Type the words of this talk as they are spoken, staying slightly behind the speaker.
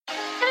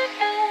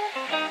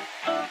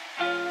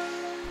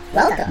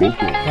Welcome.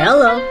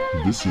 Hello.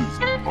 This is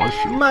my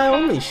show. My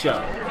only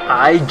show.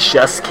 I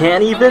just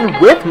can't even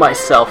with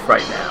myself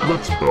right now.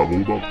 Let's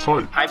babble about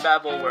type. I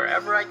babble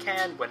wherever I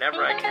can,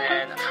 whenever I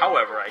can,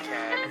 however I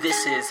can.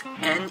 This is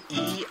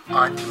NE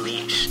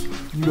Unleashed.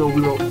 Now,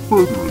 without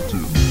further ado,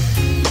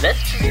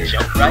 let's just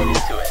jump right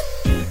into it.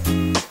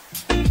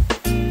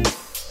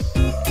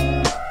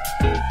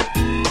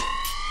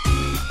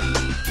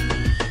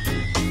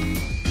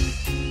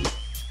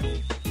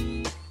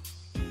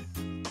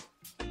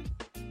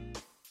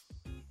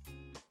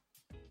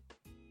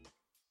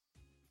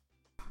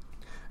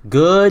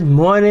 Good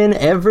morning,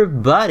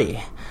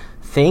 everybody.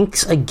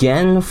 Thanks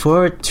again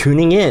for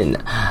tuning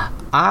in.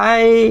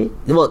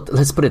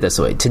 Let's put it this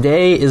way.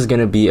 Today is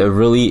going to be a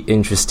really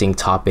interesting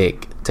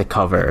topic to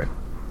cover.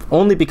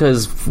 Only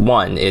because,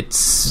 one,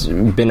 it's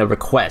been a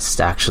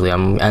request, actually.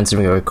 I'm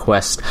answering a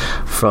request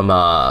from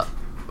I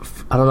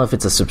don't know if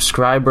it's a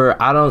subscriber.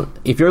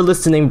 If you're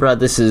listening,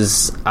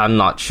 bruh, I'm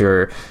not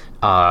sure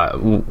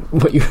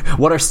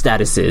what our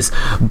status is,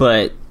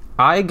 but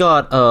I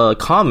got a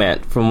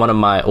comment from one of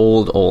my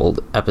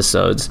old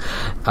episodes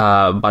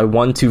by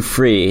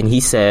 123, and he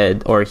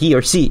said, or he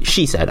or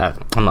she said,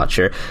 I'm not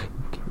sure.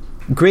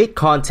 Great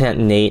content,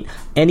 Nate.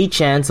 Any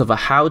chance of a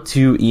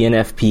how-to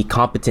ENFP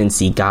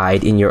competency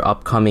guide in your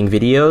upcoming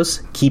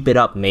videos? Keep it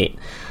up, mate.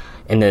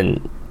 And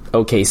then,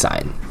 okay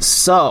sign.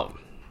 So,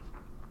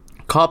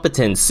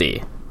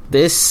 competency.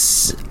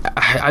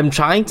 I'm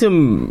trying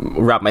to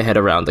wrap my head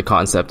around the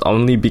concept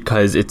only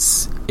because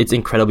it's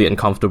incredibly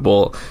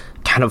uncomfortable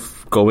kind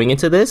of going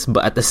into this,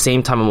 but at the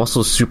same time I'm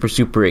also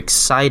super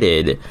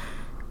excited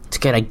to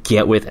kind of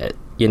get with it,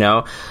 you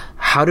know,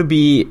 how to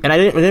be, and I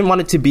didn't want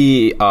it to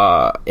be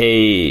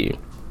a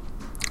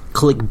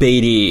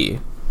clickbaity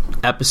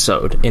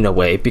episode in a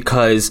way,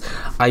 because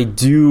I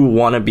do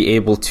want to be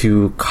able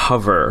to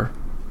cover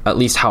at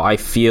least how I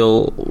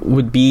feel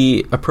would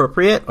be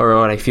appropriate or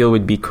what I feel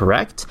would be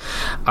correct.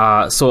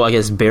 So I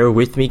guess bear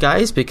with me,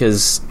 guys,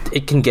 because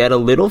it can get a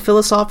little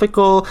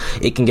philosophical,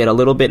 it can get a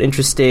little bit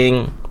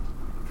interesting,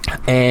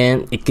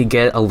 and it could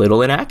get a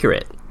little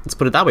inaccurate. Let's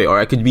put it that way. Or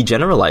I could be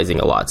generalizing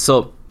a lot.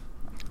 So,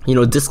 you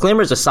know,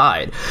 disclaimers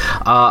aside,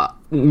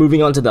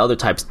 moving on to the other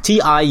types.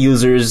 TI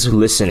users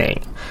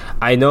listening.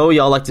 I know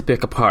y'all like to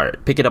pick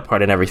it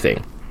apart and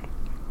everything.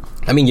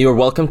 I mean, you're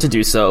welcome to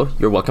do so.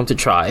 You're welcome to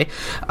try.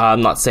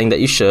 I'm not saying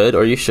that you should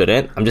or you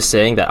shouldn't. I'm just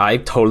saying that I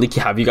totally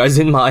have you guys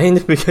in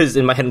mind, because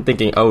in my head I'm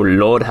thinking, oh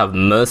Lord have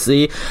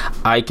mercy.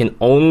 I can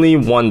only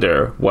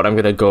wonder what I'm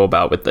going to go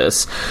about with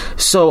this.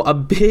 So a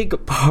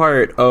big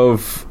part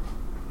of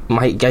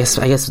I guess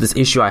this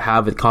issue I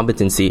have with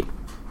competency,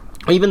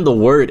 even the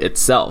word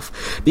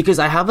itself, because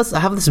I have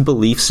this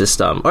belief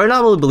system, or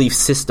not really belief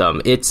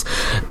system. It's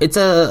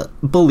a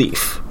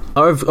belief,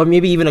 or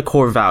maybe even a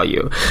core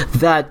value,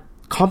 that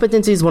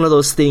competency is one of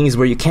those things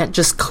where you can't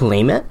just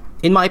claim it.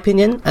 In my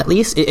opinion, at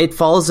least, it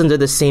falls under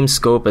the same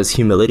scope as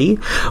humility,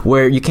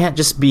 where you can't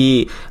just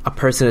be a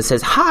person that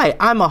says, hi,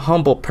 I'm a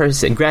humble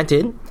person.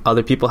 Granted,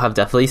 other people have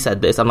definitely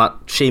said this. I'm not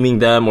shaming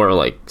them or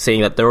like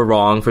saying that they're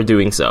wrong for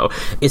doing so.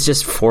 It's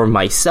just for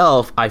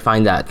myself, I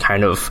find that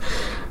kind of,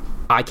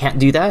 I can't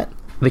do that,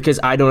 because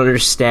I don't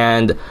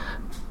understand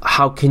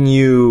how can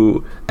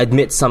you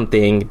admit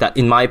something that,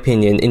 in my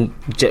opinion,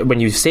 when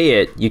you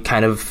say it, you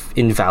kind of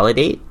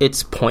invalidate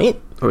its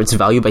point or its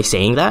value by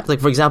saying that.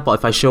 Like, for example,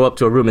 if I show up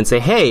to a room and say,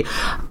 hey,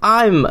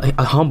 I'm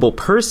a humble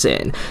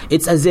person,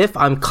 it's as if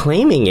I'm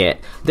claiming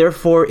it,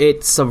 therefore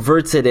it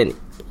subverts it and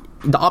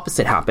the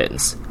opposite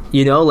happens.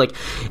 You know, like,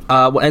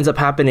 what ends up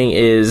happening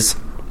is,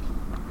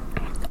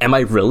 am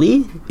I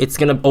really? It's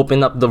going to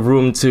open up the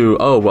room to,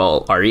 oh,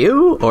 well, are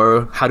you?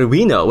 Or how do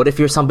we know? What if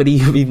you're somebody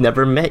we've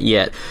never met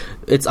yet?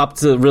 It's up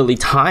to really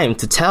time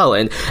to tell.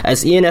 And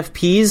as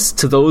ENFPs,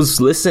 to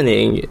those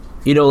listening,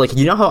 you know, like,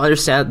 do you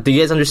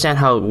guys understand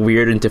how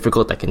weird and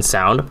difficult that can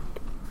sound?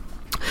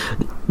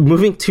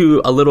 Moving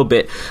to a little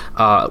bit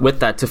with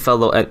that to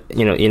fellow,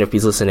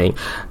 ENFPs listening,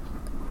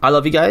 I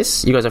love you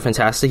guys. You guys are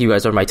fantastic. You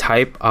guys are my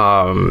type.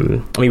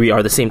 We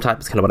are the same type.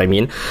 That's kind of what I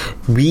mean.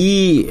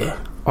 We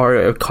are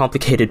a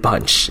complicated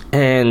bunch,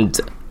 and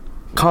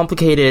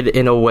complicated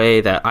in a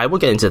way that I will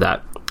get into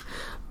that.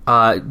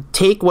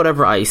 Take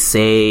whatever I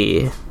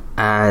say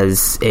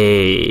as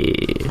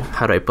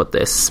how do I put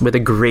this? With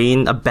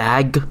a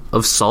bag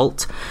of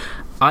salt.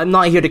 I'm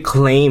not here to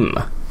claim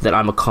that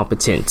I'm a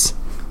competent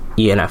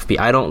ENFP.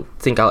 I don't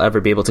think I'll ever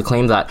be able to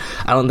claim that.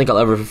 I don't think I'll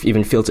ever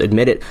even feel to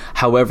admit it.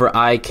 However,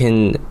 I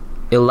can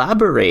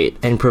elaborate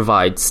and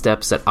provide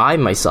steps that I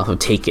myself have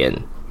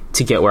taken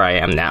to get where I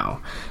am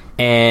now.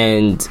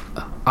 And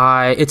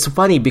it's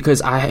funny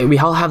because we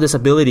all have this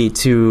ability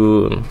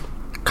to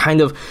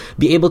kind of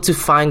be able to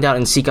find out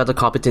and seek out the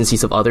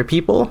competencies of other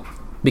people.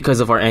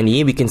 Because of our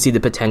NE, we can see the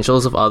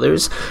potentials of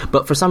others.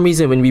 But for some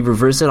reason, when we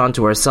reverse it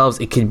onto ourselves,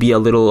 it could be a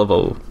little of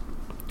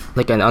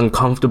an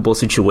uncomfortable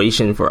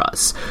situation for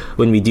us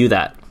when we do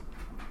that.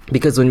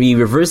 Because when we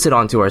reverse it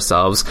onto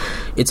ourselves,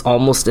 it's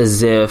almost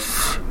as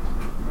if,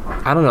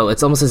 I don't know,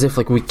 it's almost as if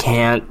like we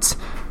can't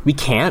we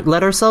can't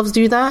let ourselves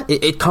do that.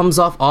 It comes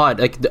off odd.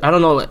 Like, I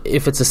don't know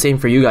if it's the same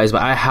for you guys,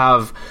 but I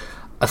have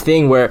a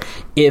thing where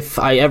if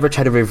I ever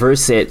try to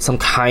reverse it, some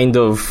kind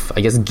of,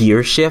 I guess,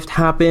 gear shift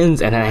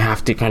happens, and then I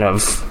have to kind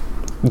of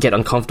get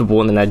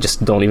uncomfortable, and then I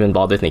just don't even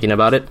bother thinking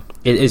about it.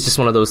 It's just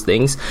one of those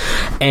things.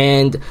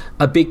 And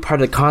a big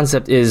part of the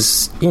concept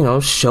is,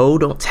 show,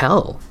 don't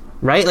tell.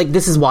 Right? Like,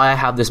 this is why I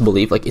have this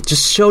belief. Like, it's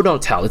just show,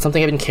 don't tell. It's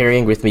something I've been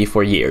carrying with me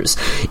for years.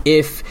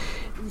 If,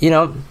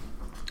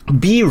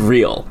 be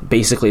real,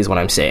 basically, is what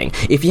I'm saying.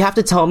 If you have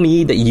to tell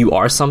me that you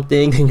are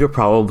something, then you're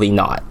probably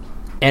not.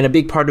 And a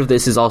big part of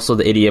this is also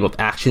the idiom of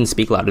actions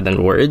speak louder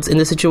than words in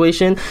this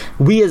situation.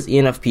 We as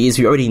ENFPs,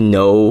 we already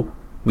know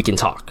we can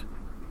talk.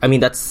 I mean,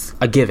 that's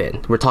a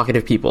given. We're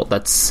talkative people.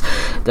 That's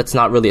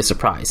not really a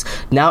surprise.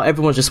 Now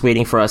everyone's just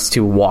waiting for us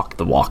to walk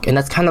the walk. And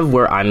that's kind of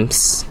where I'm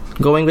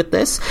going with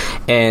this.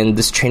 And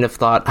this train of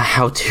thought,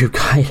 how to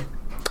guide.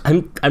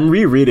 I'm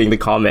rereading the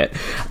comment.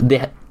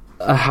 The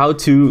how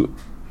to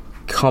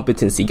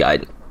competency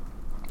guide.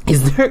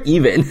 Is there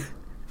even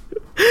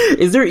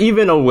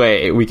a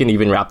way we can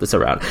even wrap this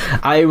around?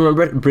 I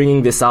remember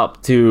bringing this up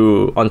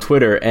on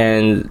Twitter,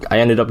 and I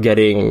ended up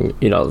getting,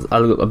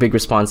 a big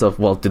response of,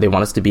 well, do they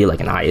want us to be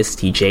like an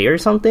ISTJ or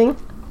something?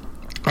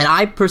 And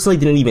I personally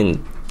didn't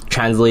even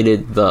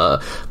translated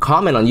the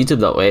comment on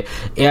YouTube that way.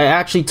 I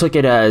actually took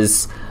it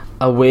as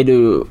a way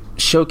to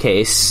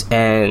showcase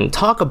and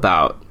talk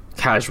about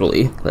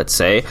casually, let's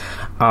say,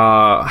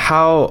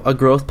 how a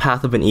growth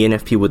path of an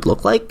ENFP would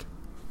look like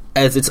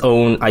as its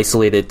own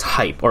isolated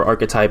type or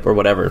archetype or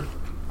whatever.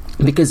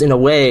 Because in a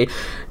way,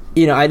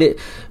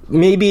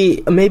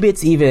 maybe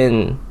it's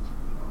even,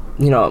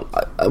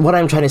 what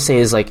I'm trying to say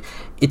is, like,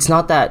 it's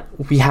not that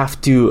we have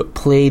to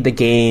play the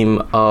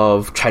game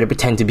of try to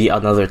pretend to be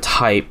another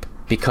type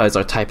because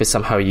our type is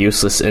somehow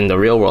useless in the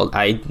real world.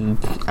 I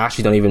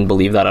actually don't even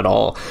believe that at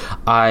all.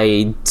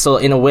 So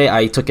in a way,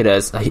 I took it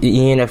as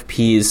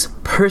ENFP's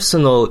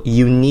personal,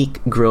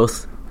 unique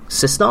growth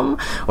system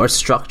or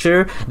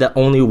structure that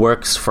only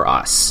works for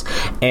us.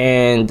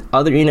 And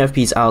other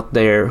ENFPs out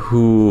there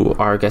who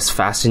are, I guess,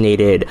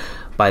 fascinated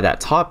by that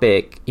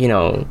topic,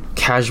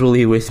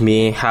 casually with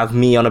me, have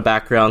me on a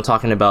background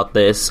talking about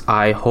this.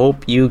 I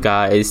hope you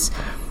guys,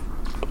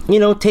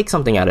 take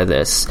something out of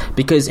this,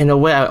 because in a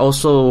way,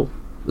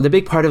 the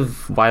big part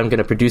of why I'm going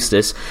to produce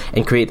this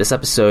and create this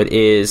episode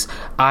is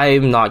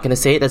I'm not going to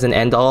say it as an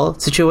end-all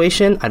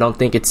situation. I don't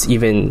think it's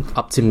even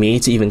up to me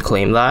to even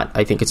claim that.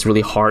 I think it's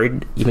really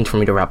hard even for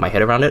me to wrap my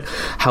head around it.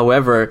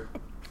 However,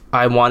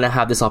 I want to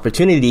have this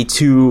opportunity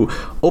to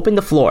open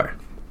the floor.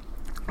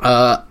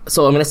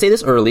 So I'm going to say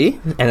this early,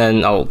 and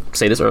then I'll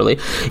say this early.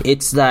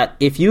 It's that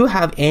if you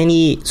have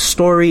any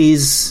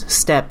stories,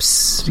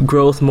 steps,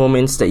 growth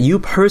moments that you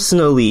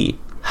personally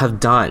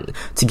have done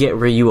to get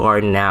where you are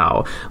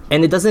now,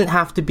 and it doesn't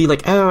have to be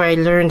like, oh, I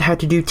learned how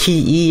to do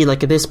TE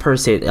like this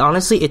person.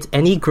 Honestly, it's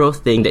any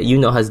growth thing that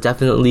has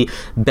definitely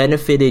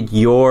benefited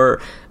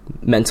your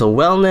mental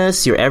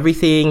wellness, your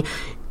everything.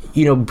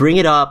 Bring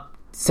it up,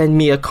 send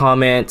me a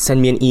comment,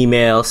 send me an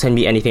email, send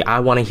me anything. I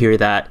want to hear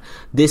that.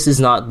 This is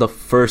not the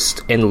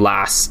first and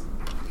last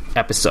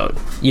episode,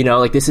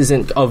 this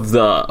isn't of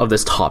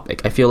this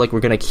topic. I feel like we're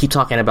gonna keep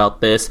talking about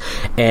this,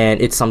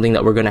 and it's something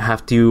that we're gonna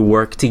have to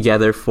work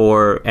together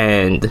for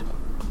and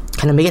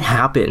kind of make it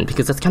happen,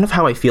 because that's kind of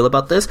how I feel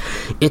about this.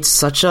 It's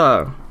such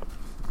a,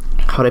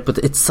 how do I put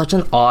it? It's such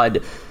an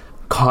odd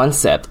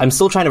concept. I'm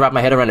still trying to wrap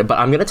my head around it, but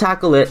I'm gonna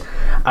tackle it.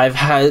 I've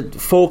had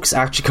folks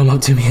actually come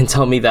up to me and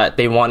tell me that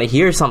they want to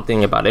hear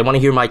something about it. They want to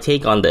hear my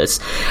take on this,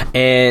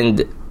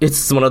 and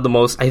it's one of the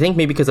most, I think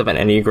maybe because of an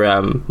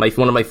Enneagram,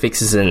 one of my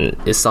fixes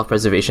is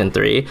self-preservation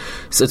 3,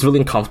 so it's really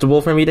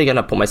uncomfortable for me to kind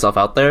of put myself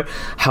out there.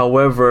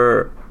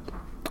 However,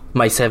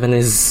 my 7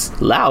 is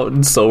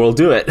loud, so we'll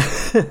do it.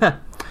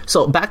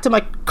 So back to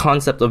my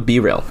concept of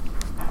be real.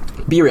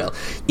 Be real.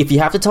 If you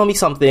have to tell me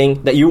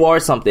something, that you are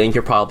something,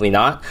 you're probably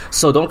not.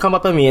 So don't come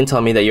up at me and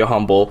tell me that you're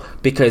humble,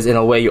 because in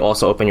a way you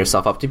also open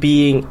yourself up to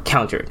being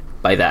countered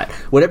by that.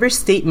 Whatever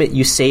statement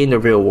you say in the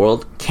real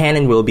world can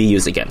and will be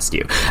used against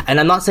you. And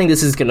I'm not saying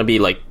this is going to be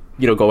like,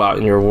 go out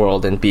in your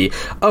world and be,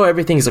 oh,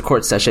 everything's a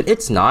court session.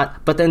 It's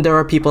not. But then there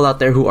are people out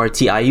there who are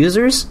TI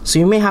users. So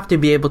you may have to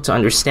be able to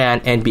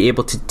understand and be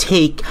able to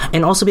take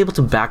and also be able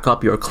to back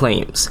up your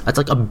claims. That's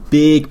like a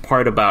big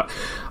part about,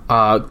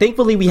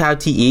 thankfully we have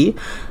TE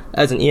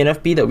as an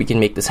ENFP that we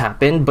can make this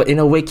happen, but in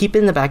a way, keep it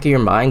in the back of your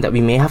mind that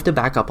we may have to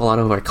back up a lot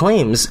of our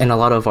claims and a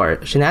lot of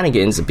our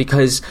shenanigans,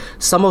 because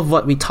some of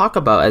what we talk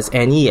about as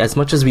NE, as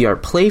much as we are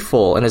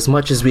playful and as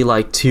much as we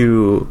like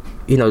to,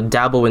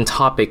 dabble in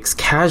topics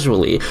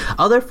casually,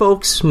 other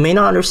folks may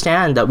not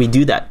understand that we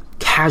do that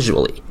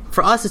casually.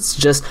 For us, it's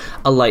just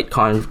a light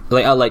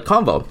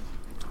convo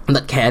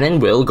that can and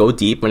will go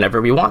deep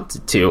whenever we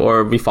want to,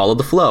 or we follow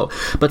the flow.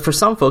 But for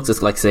some folks,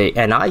 it's like, say,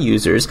 NI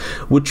users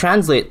would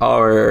translate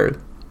our,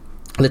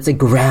 let's say,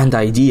 grand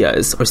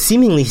ideas, or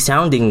seemingly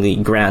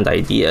soundingly grand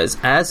ideas,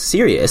 as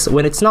serious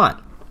when it's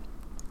not.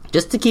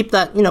 Just to keep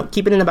that,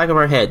 keep it in the back of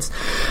our heads.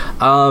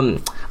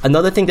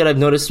 Another thing that I've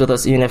noticed with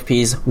us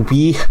ENFPs,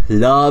 we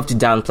love to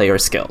downplay our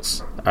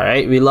skills. All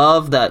right, we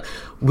love that.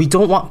 We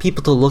don't want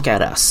people to look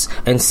at us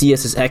and see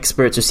us as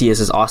experts or see us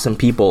as awesome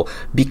people,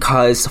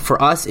 because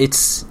for us,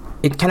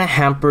 it kind of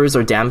hampers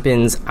or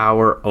dampens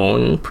our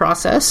own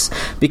process,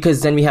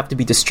 because then we have to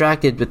be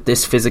distracted with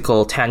this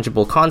physical,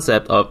 tangible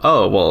concept of,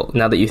 oh, well,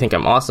 now that you think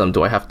I'm awesome,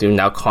 do I have to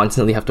now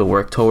constantly have to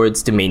work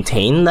towards to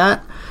maintain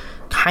that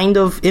kind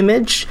of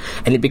image?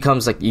 And it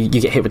becomes like you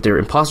get hit with your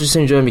imposter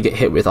syndrome, you get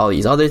hit with all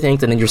these other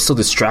things, and then you're still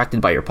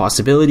distracted by your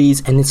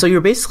possibilities. And so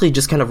you're basically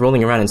just kind of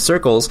rolling around in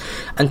circles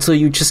until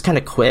you just kind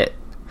of quit.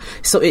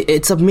 So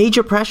it's a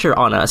major pressure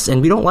on us,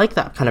 and we don't like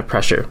that kind of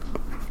pressure.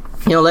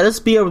 Let us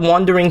be a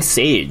wandering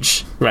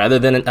sage rather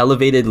than an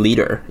elevated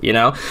leader,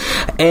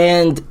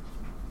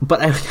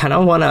 But I kind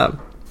of want to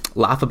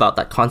laugh about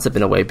that concept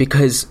in a way,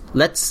 because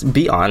let's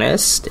be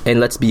honest and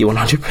let's be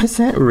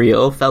 100%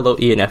 real, fellow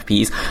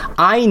ENFPs.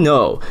 I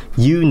know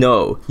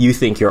you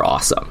think you're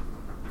awesome.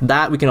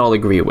 That we can all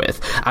agree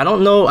with. I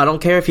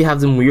don't care if you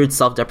have some weird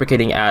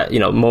self-deprecating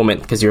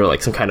moment because you're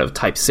like some kind of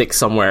type 6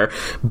 somewhere.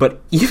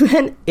 But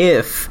even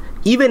if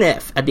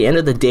at the end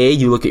of the day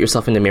you look at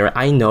yourself in the mirror,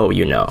 I know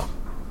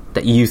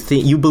that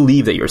you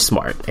believe that you're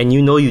smart, and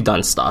you've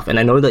done stuff, and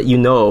I know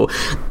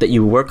that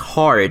you work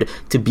hard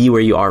to be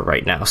where you are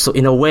right now. So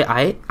in a way,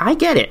 I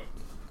get it.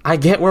 I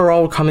get where we're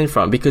all coming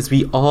from, because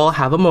we all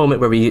have a moment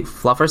where we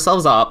fluff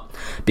ourselves up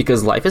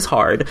because life is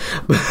hard,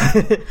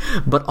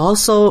 but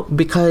also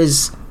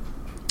because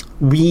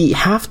we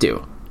have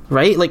to,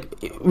 right? Like,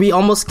 we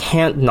almost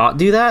can't not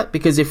do that,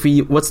 because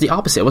what's the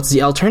opposite? What's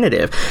the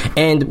alternative?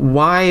 And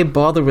why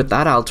bother with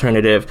that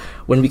alternative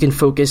when we can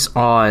focus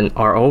on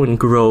our own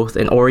growth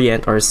and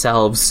orient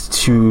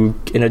ourselves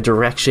in a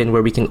direction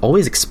where we can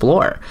always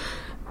explore?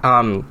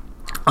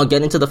 I'll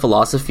get into the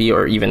philosophy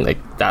or even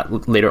like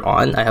that later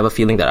on. I have a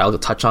feeling that I'll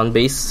touch on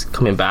base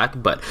coming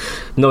back, but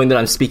knowing that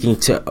I'm speaking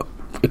to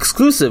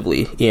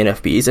exclusively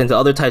ENFPs, and the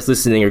other types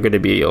listening are going to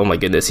be, oh my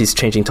goodness, he's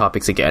changing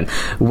topics again.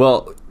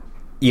 Well,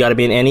 you got to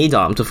be an NE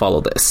Dom to follow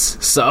this.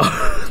 So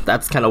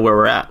that's kind of where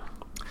we're at.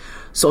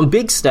 So a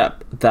big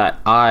step that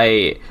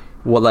I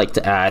would like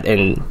to add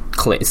and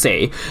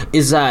say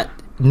is that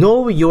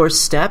know your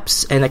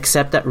steps and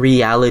accept that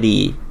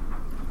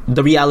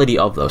the reality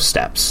of those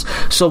steps.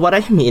 So what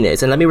I mean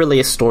is, and let me relay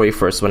a story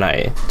first when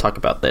I talk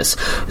about this.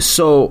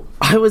 So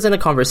I was in a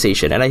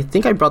conversation, and I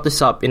think I brought this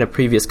up in a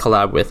previous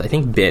collab with, I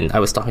think, Ben. I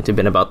was talking to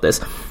Ben about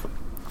this.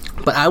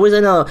 But I was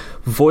in a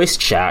voice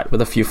chat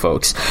with a few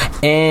folks,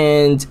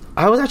 and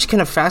I was actually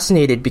kind of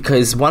fascinated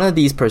because one of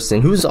these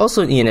person, who's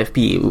also an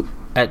ENFP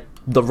at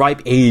the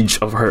ripe age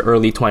of her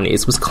early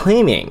 20s, was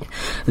claiming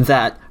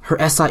that her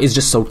SI is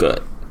just so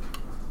good.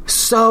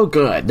 So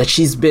good that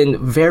she's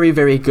been very,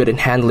 very good in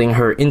handling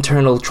her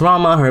internal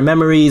trauma, her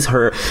memories,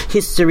 her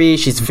history.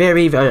 She's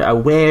very, very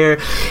aware,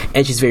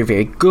 and she's very,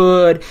 very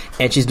good,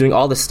 and she's doing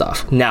all this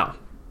stuff. Now,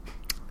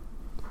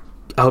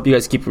 I hope you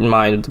guys keep in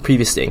mind the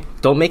previous thing.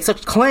 Don't make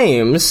such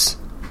claims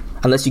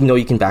unless you know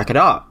you can back it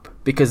up,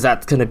 because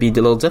that's going to be a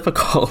little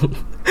difficult.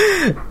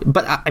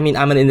 But I mean,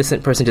 I'm an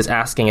innocent person just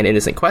asking an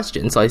innocent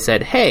question. So I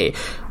said, hey,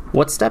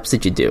 what steps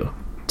did you do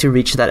to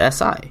reach that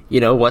SI?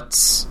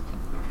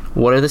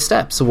 What are the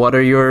steps? What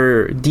are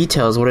your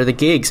details? What are the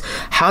gigs?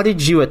 How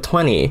did you at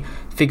 20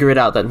 figure it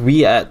out that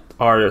we at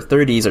our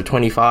 30s or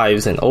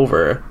 25s and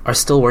over are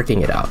still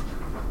working it out?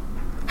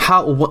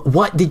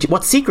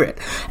 What secret?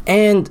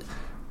 And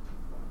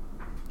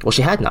well,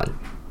 she had none.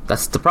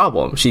 That's the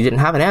problem. She didn't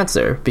have an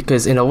answer,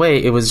 because in a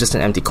way it was just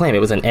an empty claim. It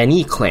was an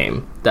NE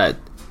claim that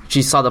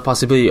she saw the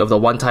possibility of the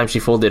one time she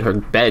folded her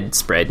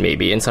bedspread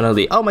maybe, and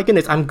suddenly, oh my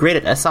goodness, I'm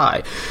great at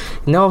SI.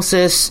 No,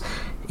 sis,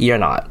 you're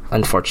not.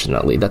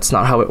 Unfortunately, that's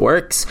not how it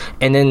works.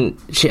 And then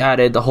she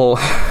added the whole,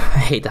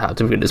 I hate to have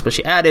to do this, but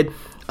she added,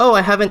 oh,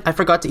 I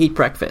forgot to eat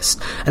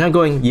breakfast. And I'm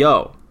going,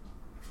 yo,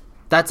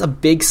 that's a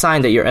big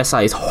sign that your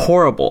SI is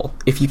horrible.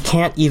 If you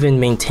can't even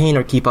maintain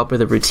or keep up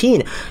with a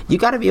routine, you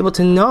got to be able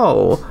to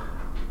know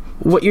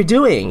what you're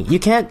doing. You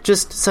can't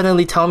just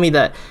suddenly tell me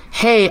that,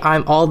 hey,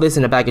 I'm all this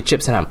in a bag of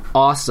chips and I'm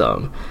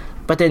awesome,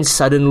 but then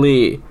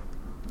suddenly,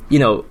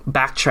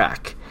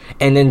 backtrack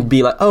and then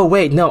be like, oh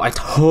wait, no, I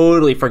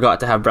totally forgot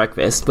to have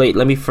breakfast. Wait,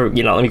 let me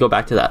go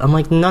back to that. I'm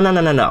like,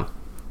 no.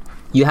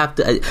 You have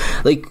to,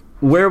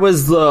 where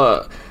was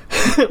the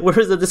where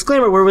was the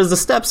disclaimer? Where was the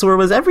steps? Where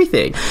was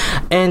everything?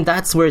 And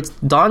that's where it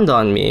dawned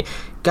on me.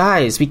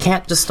 Guys, we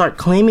can't just start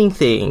claiming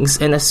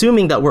things and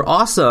assuming that we're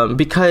awesome,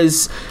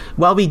 because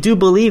while we do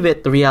believe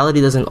it, the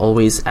reality doesn't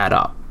always add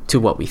up to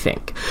what we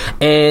think.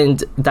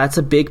 And that's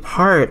a big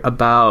part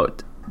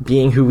about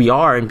being who we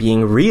are and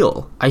being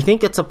real. I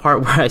think it's a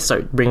part where I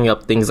start bringing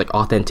up things like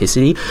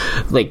authenticity,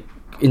 like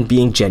in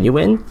being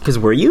genuine, because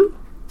were you?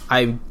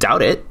 I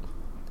doubt it.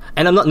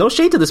 And I'm no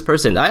shade to this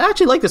person. I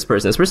actually like this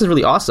person. This person's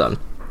really awesome.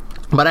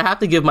 But I have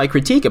to give my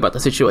critique about the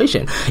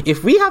situation.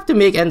 If we have to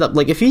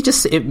if you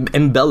just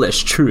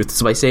embellish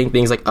truths by saying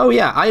things like, oh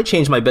yeah, I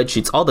change my bed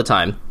sheets all the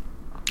time,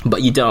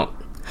 but you don't,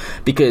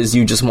 because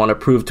you just want to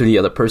prove to the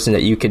other person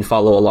that you can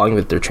follow along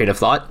with their train of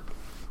thought,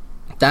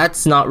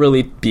 that's not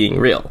really being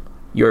real.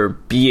 you're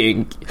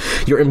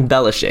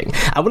embellishing.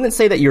 I wouldn't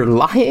say that you're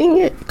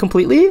lying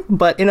completely,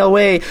 but in a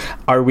way,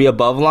 are we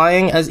above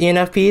lying as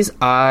ENFPs?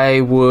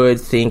 I would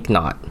think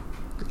not.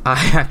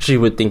 I actually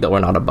would think that we're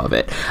not above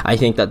it. I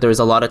think that there's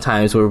a lot of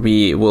times where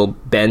we will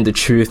bend the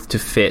truth to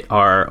fit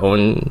our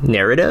own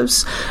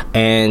narratives,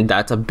 and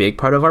that's a big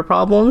part of our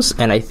problems.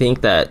 And I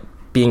think that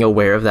being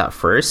aware of that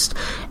first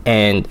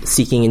and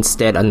seeking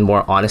instead a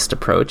more honest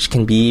approach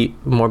can be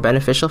more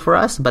beneficial for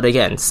us. But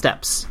again,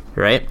 steps,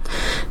 right?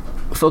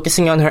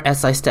 Focusing on her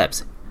SI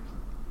steps.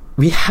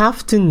 We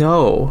have to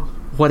know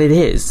what it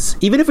is,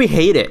 even if we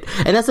hate it.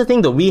 And that's the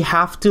thing, though. We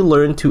have to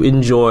learn to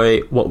enjoy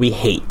what we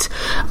hate.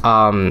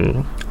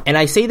 And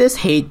I say this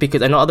hate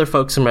because I know other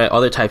folks from my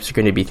other types are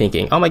going to be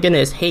thinking, oh my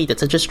goodness, hate, that's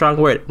such a strong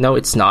word. No,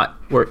 it's not.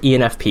 We're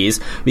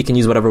ENFPs. We can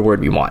use whatever word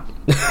we want.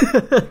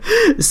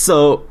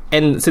 So,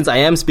 and since I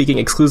am speaking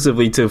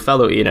exclusively to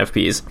fellow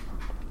ENFPs,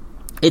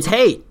 it's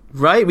hate.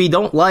 Right? We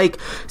don't like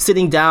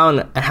sitting down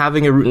and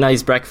having a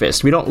routinized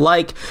breakfast. We don't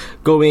like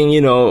going,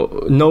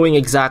 knowing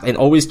exactly and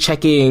always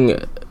checking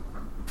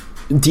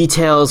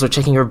details or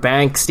checking your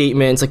bank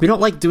statements. Like, we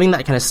don't like doing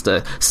that kind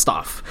of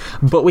stuff.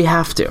 But we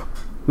have to.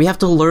 We have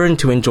to learn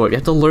to enjoy it. We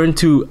have to learn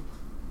to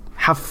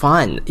have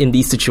fun in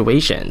these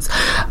situations.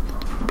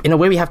 In a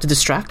way, we have to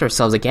distract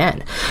ourselves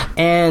again.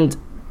 And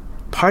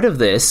part of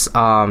this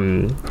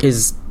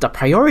is the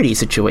priority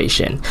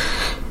situation.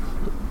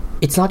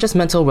 It's not just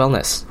mental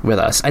wellness with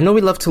us. I know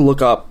we love to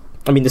look up.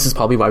 I mean, this is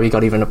probably why we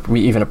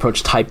even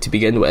approached type to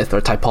begin with,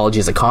 or typology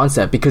as a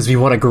concept, because we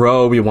want to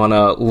grow, we want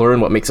to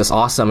learn what makes us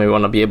awesome, and we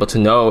want to be able to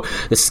know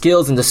the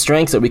skills and the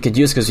strengths that we could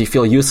use because we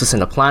feel useless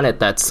in a planet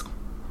that's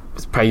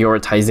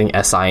prioritizing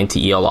SI and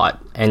TE a lot,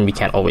 and we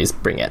can't always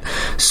bring it.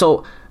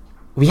 So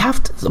we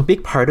have to, a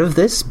big part of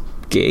this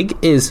gig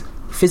is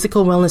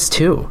physical wellness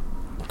too.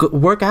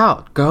 Work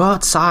out, go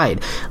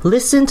outside,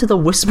 listen to the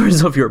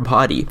whispers of your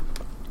body.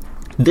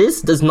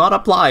 This does not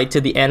apply to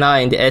the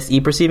NI and the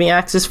SE perceiving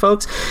axis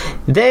folks.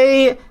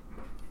 They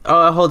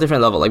are a whole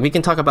different level. Like, we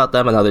can talk about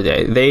them another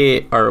day.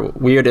 They are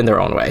weird in their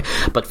own way.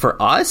 But for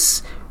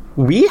us,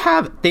 we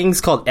have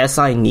things called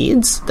SI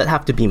needs that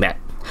have to be met.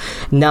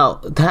 Now,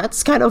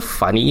 that's kind of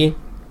funny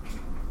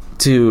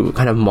to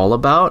kind of mull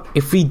about.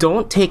 If we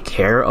don't take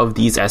care of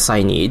these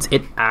SI needs,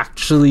 it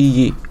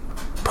actually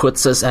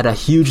puts us at a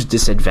huge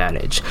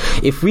disadvantage.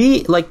 If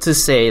we like to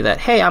say that,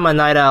 hey, I'm a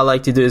night owl, I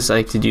like to do this, I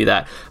like to do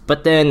that,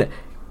 but then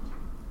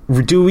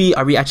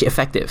are we actually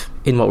effective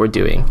in what we're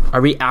doing?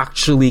 Are we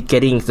actually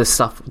getting the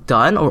stuff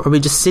done, or are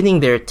we just sitting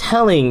there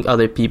telling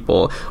other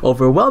people,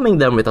 overwhelming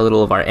them with a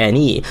little of our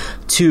NE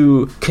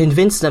to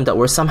convince them that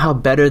we're somehow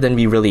better than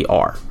we really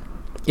are?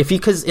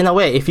 Because in a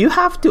way, if you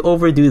have to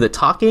overdo the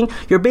talking,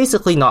 you're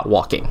basically not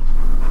walking.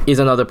 Is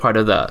another part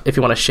of if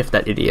you want to shift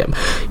that idiom.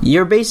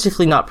 You're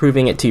basically not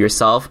proving it to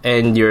yourself,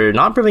 and you're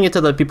not proving it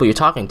to the people you're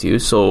talking to,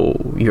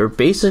 so you're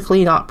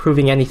basically not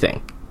proving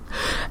anything.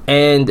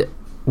 And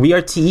we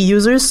are TE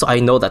users, so I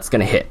know that's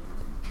going to hit.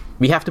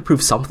 We have to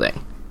prove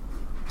something.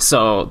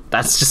 So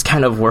that's just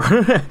kind of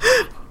where...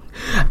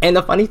 And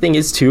the funny thing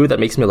is, too, that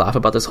makes me laugh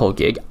about this whole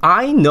gig,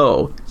 I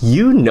know,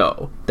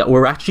 that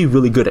we're actually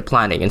really good at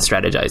planning and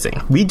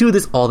strategizing. We do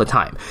this all the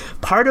time.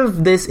 Part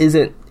of this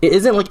isn't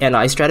like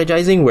NI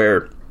strategizing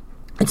where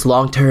it's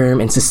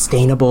long-term and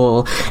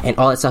sustainable and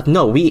all that stuff.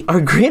 No, we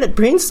are great at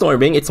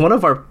brainstorming. It's one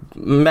of our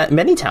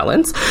many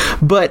talents,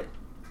 but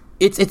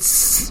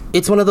it's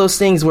one of those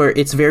things where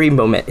it's very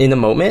in a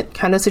moment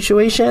kind of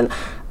situation.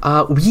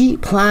 We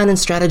plan and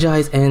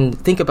strategize and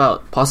think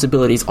about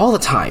possibilities all the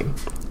time.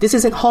 This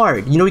isn't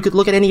hard. You could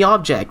look at any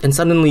object and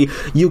suddenly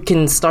you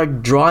can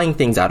start drawing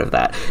things out of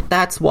that.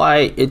 That's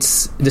why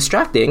it's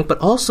distracting, but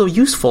also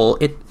useful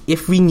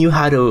if we knew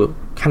how to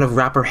kind of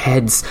wrap our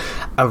heads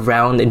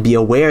around and be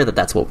aware that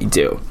that's what we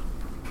do.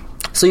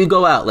 So you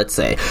go out, let's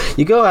say.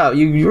 You go out,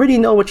 you already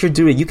know what you're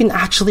doing. You can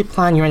actually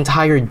plan your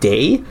entire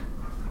day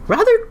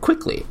rather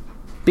quickly.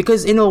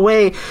 Because in a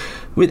way,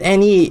 with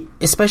any,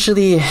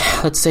 especially,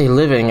 let's say,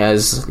 living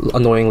as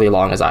annoyingly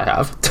long as I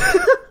have...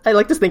 I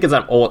like to think as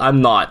I'm old.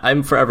 I'm not.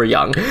 I'm forever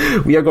young.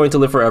 We are going to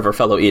live forever,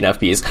 fellow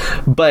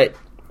ENFPs. But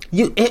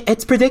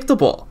it's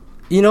predictable.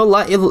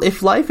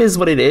 If life is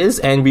what it is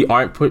and we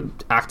aren't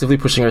actively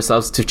pushing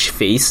ourselves to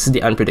face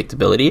the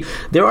unpredictability,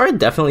 there are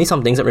definitely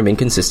some things that remain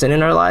consistent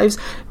in our lives,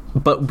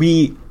 but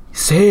we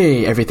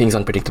say everything's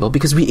unpredictable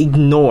because we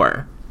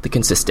ignore the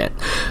consistent.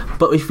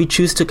 But if we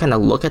choose to kind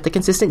of look at the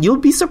consistent, you'll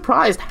be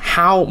surprised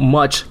how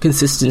much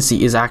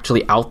consistency is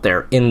actually out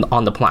there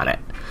on the planet.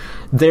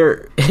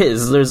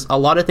 There's a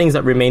lot of things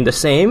that remain the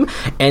same,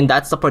 and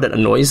that's the part that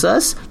annoys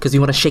us because we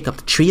want to shake up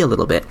the tree a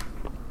little bit,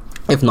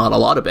 if not a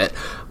lot of it.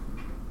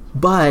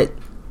 But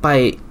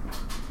by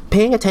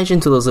paying attention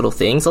to those little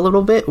things a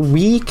little bit,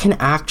 we can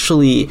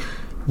actually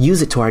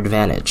use it to our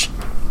advantage.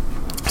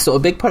 So a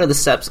big part of the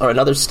steps, or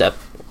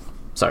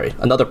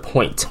another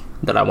point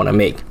that I want to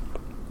make.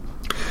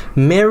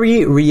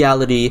 Marry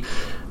reality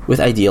with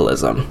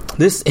idealism.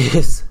 This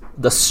is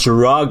the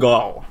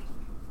struggle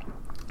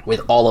with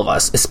all of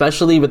us,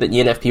 especially with an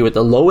ENFP with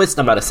the lowest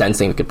amount of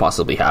sensing we could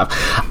possibly have.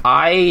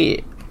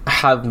 I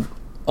have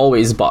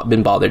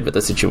been bothered with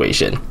the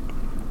situation.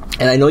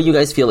 And I know you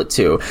guys feel it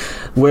too,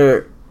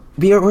 where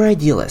we're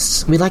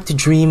idealists. We like to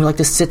dream, we like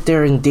to sit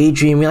there and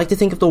daydream, we like to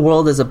think of the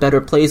world as a better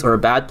place or a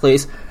bad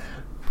place.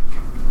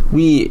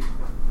 We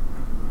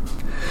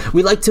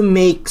like to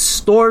make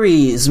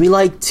stories, we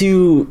like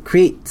to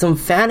create some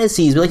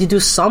fantasies, we like to do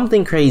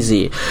something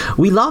crazy.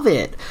 We love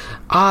it.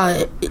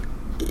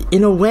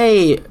 In a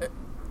way,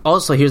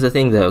 also, here's the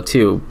thing though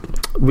too,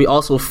 we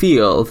also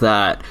feel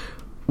that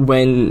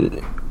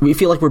when we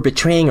feel like we're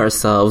betraying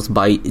ourselves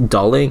by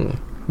dulling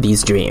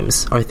these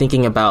dreams or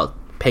thinking about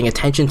paying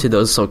attention to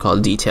those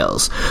so-called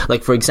details.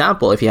 Like, for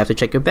example, if you have to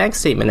check your bank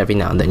statement every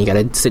now and then, you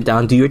gotta sit down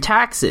and do your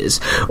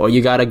taxes, or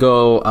you gotta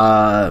go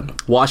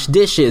wash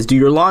dishes, do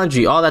your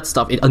laundry, all that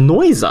stuff. It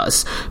annoys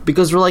us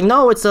because we're like,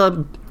 no,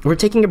 we're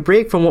taking a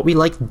break from what we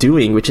like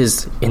doing, which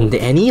is in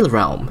the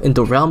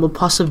realm of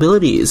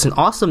possibilities and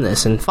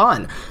awesomeness and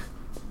fun.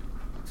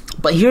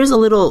 But here's a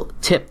little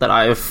tip that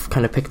I've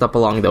kind of picked up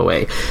along the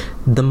way.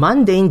 The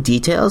mundane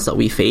details that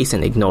we face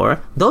and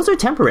ignore, those are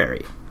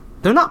temporary.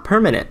 They're not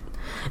permanent.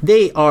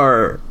 They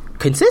are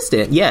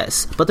consistent,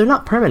 yes, but they're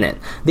not permanent.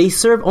 They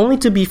serve only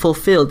to be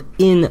fulfilled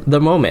in the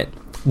moment.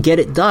 Get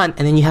it done,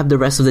 and then you have the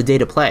rest of the day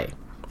to play.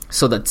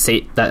 So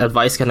that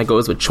advice kind of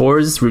goes with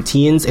chores,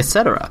 routines,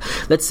 etc.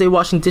 Let's say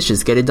washing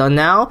dishes. Get it done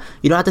now.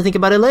 You don't have to think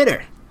about it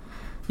later.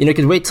 You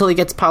could wait till it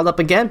gets piled up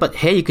again, but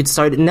hey, you could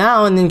start it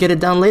now and then get it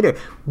done later.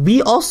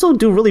 We also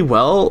do really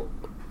well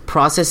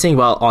processing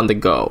while on the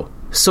go.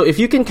 So if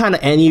you can kind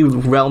of any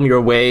realm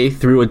your way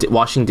through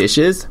washing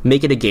dishes,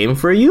 make it a game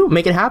for you,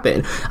 make it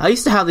happen. I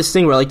used to have this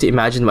thing where I like to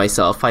imagine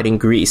myself fighting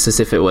grease as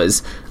if it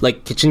was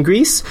like kitchen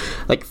grease,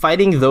 like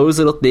fighting those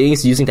little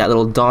things using that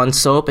little Dawn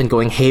soap and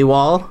going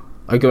haywire.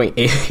 I don't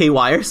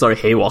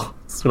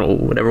know,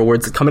 whatever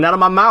words are coming out of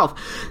my mouth.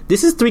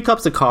 This is 3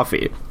 cups of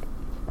coffee.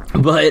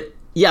 But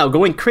yeah,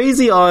 going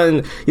crazy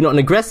on, an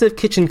aggressive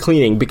kitchen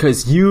cleaning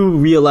because you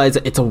realize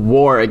that it's a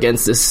war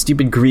against this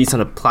stupid grease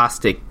on a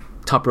plastic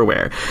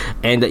Tupperware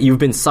and that you've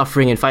been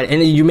suffering and fighting,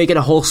 and then you make it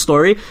a whole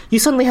story. You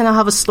suddenly now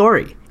have a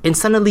story, and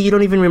suddenly you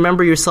don't even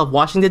remember yourself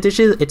washing the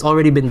dishes. It's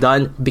already been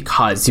done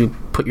because you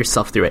put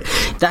yourself through it.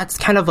 That's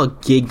kind of a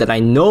gig that I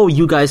know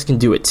you guys can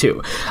do it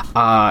too.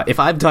 If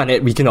I've done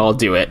it, we can all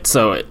do it.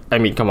 So I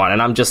mean, come on. And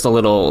I'm just a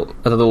little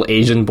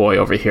Asian boy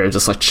over here,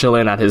 just like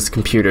chilling at his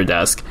computer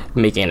desk,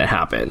 making it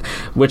happen.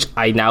 Which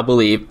I now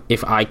believe,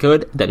 if I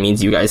could, that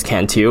means you guys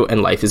can too,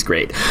 and life is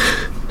great.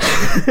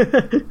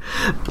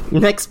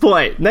 Next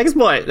point, as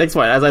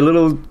a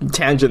little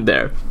tangent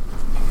there.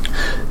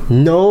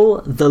 Know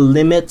the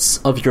limits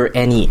of your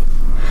any.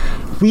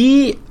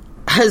 We,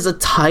 as a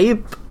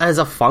type, as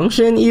a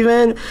function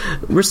even,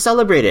 we're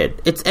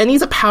celebrated.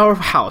 Any's a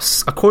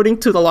powerhouse, according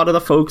to a lot of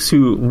the folks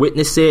who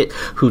witness it,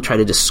 who try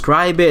to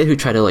describe it, who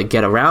try to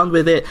get around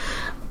with it.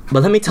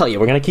 But let me tell you,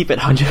 we're gonna keep it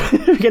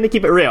 100. We're gonna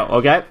keep it real,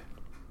 okay?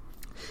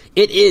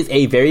 It is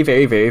a very,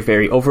 very, very,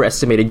 very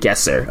overestimated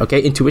guesser,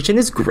 okay? Intuition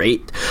is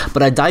great,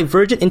 but a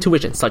divergent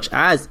intuition, such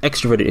as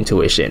extroverted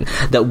intuition,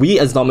 that we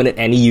as dominant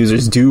any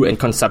users do and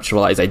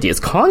conceptualize ideas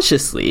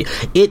consciously,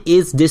 it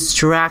is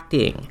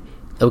distracting.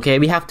 Okay,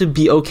 we have to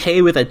be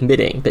okay with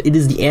admitting that it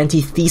is the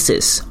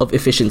antithesis of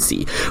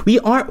efficiency. We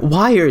aren't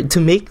wired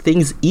to make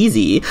things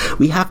easy.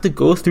 We have to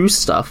go through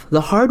stuff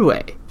the hard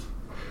way.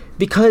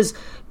 Because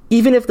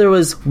even if there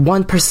was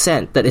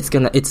 1% that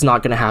it's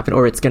not gonna happen,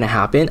 or it's gonna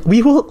happen,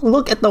 we will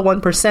look at the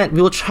 1%.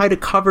 We will try to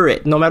cover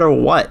it no matter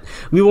what.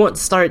 We won't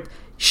start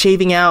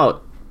shaving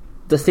out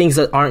the things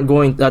that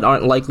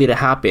aren't likely to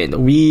happen.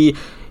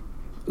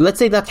 Let's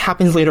say that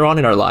happens later on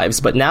in our lives,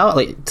 but now,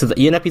 to the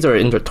ENFPs are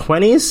in their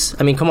 20s.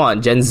 I mean, come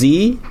on, Gen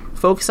Z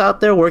folks out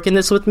there working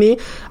this with me.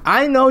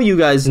 I know you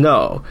guys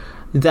know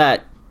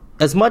that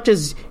as much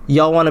as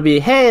y'all want to be,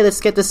 hey, let's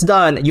get this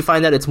done, you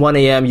find that it's 1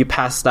 a.m., you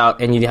passed out,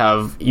 and you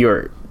have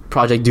your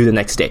project due the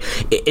next day.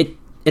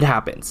 It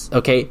happens,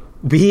 okay?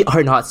 We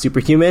are not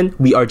superhuman.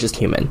 We are just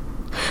human.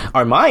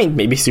 Our mind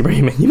may be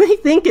superhuman. You may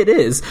think it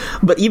is,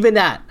 but even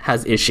that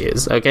has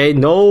issues, okay?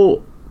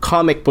 No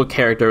comic book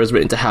character is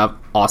written to have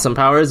awesome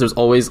powers. There's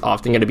always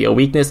often going to be a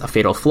weakness, a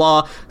fatal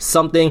flaw,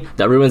 something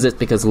that ruins it,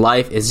 because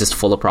life is just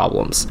full of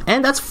problems.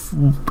 And that's,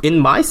 in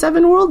my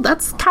 7 world,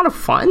 that's kind of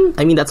fun.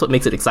 I mean, that's what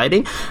makes it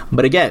exciting.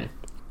 But again,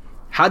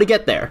 how to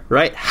get there,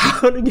 right?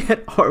 How to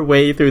get our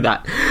way through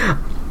that.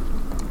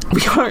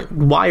 We aren't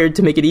wired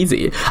to make it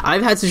easy.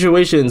 I've had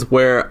situations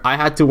where I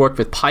had to work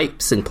with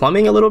pipes and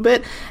plumbing a little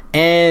bit,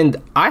 and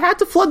I had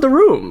to flood the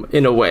room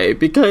in a way,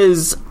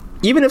 because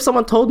even if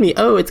someone told me,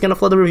 oh, it's going to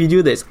flood the room if you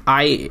do this,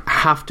 I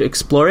have to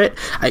explore it.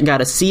 I got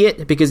to see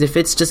it, because if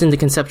it's just in the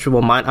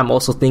conceptual mind, I'm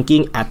also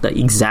thinking at the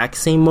exact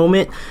same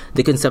moment,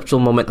 the conceptual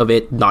moment of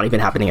it not even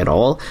happening at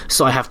all.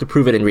 So I have to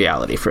prove it in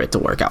reality for it to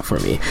work out for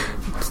me.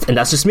 And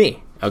that's just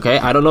me, okay?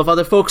 I don't know if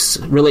other folks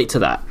relate to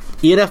that.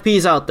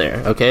 ENFPs out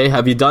there, okay?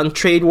 Have you done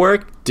trade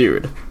work?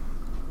 Dude,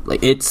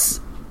 it's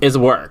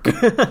work.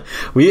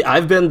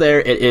 I've been there.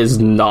 It is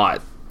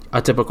not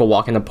a typical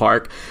walk in the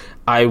park.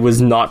 I was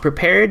not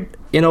prepared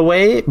in a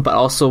way, but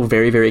also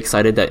very, very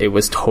excited that it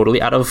was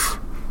totally out of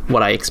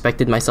what I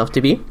expected myself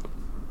to be.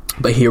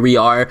 But here we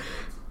are,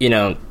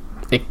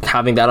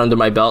 having that under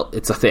my belt,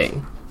 it's a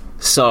thing.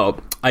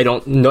 So I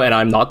don't know, and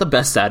I'm not the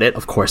best at it,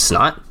 of course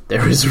not.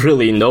 There is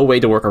really no way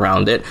to work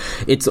around it.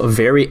 It's a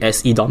very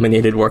SE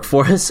dominated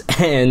workforce,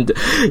 and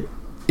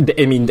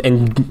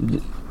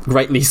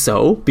rightly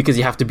so, because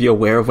you have to be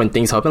aware of when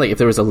things happen. Like if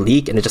there was a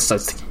leak and it just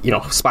starts,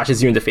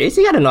 splashes you in the face,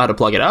 you gotta know how to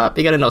plug it up.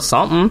 You gotta know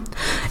something,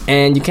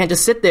 and you can't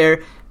just sit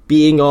there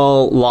being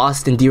all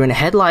lost in deer in the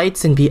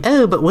headlights and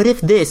but what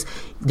if this?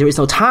 There is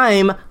no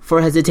time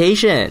for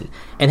hesitation,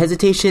 and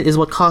hesitation is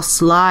what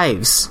costs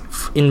lives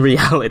in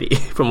reality,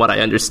 from what I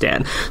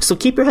understand. So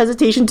keep your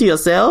hesitation to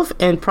yourself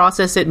and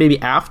process it maybe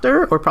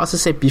after, or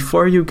process it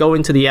before you go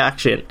into the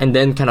action, and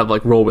then kind of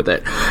like roll with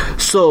it.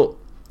 So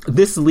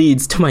this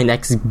leads to my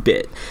next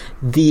bit,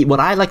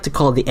 what I like to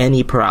call the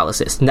NE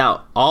paralysis.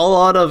 Now, a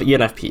lot of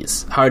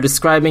ENFPs are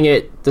describing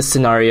it, the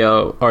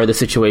scenario or the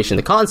situation,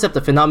 the concept, the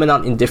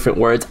phenomenon in different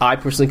words. I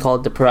personally call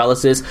it the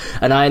paralysis.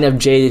 An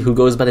INFJ who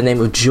goes by the name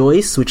of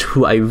Joyce,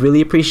 who I really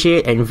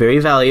appreciate and very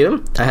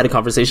value. I had a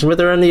conversation with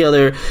her on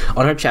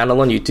her channel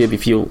on YouTube.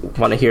 If you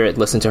want to hear it,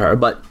 listen to her.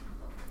 But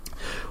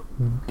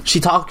she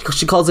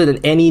calls it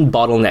an NE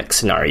bottleneck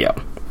scenario.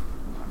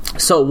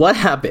 So what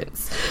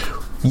happens?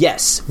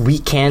 Yes, we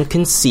can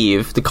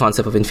conceive the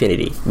concept of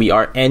infinity. We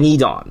are NE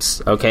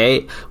DOMs,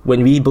 okay?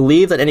 When we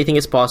believe that anything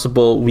is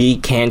possible, we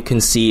can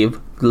conceive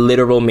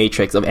literal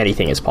matrix of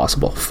anything is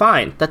possible.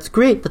 Fine, that's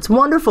great, that's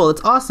wonderful,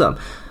 that's awesome.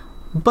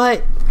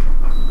 But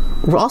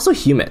we're also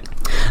human.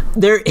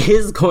 There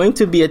is going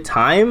to be a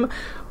time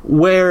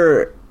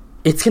where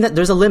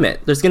there's a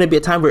limit. There's going to be a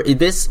time where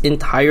this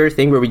entire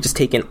thing, where we just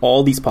take in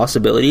all these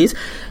possibilities,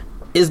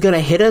 is going to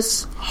hit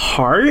us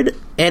hard,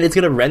 and it's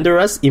going to render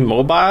us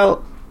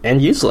immobile and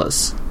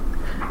useless.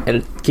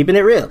 And keeping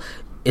it real,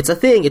 it's a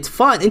thing, it's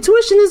fun.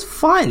 Intuition is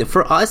fun.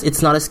 For us,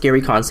 it's not a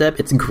scary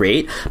concept, it's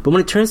great. But when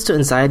it turns to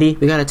anxiety,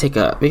 we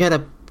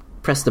gotta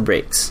press the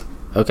brakes,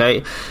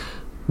 okay?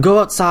 Go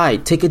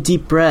outside, take a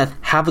deep breath,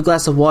 have a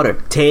glass of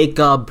water, take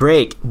a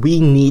break.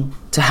 We need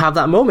to have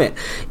that moment.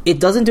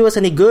 It doesn't do us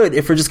any good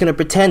if we're just gonna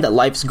pretend that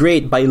life's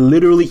great by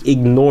literally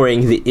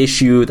ignoring the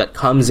issue that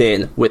comes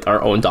in with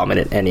our own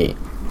dominant NE.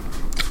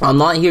 I'm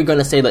not here going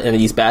to say that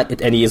NE is bad.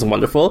 NE is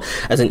wonderful.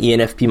 As an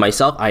ENFP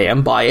myself, I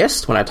am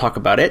biased when I talk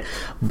about it.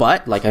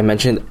 But, like I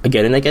mentioned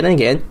again and again and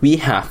again, we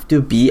have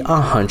to be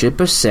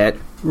 100%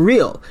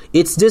 real.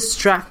 It's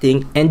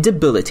distracting and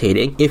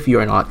debilitating if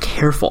you're not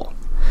careful.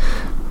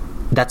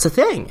 That's a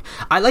thing.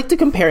 I like to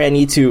compare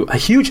NE to a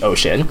huge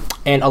ocean,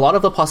 and a lot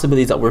of the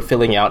possibilities that we're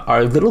filling out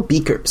are little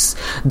beakers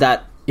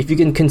that, if you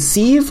can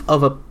conceive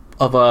of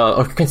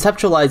or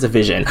conceptualize a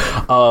vision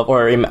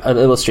or an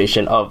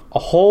illustration of a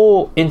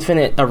whole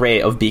infinite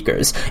array of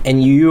beakers,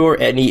 and your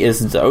NE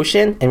is the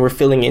ocean, and we're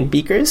filling in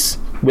beakers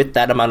with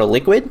that amount of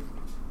liquid.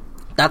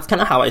 That's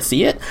kind of how I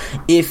see it.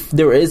 If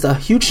there is a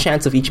huge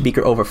chance of each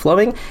beaker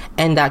overflowing,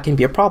 and that can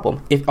be a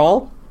problem. If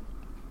all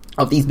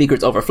of these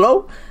beakers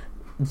overflow,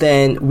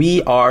 then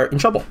we are in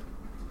trouble.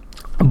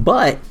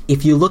 But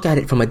if you look at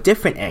it from a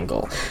different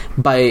angle,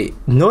 by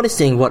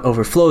noticing what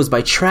overflows,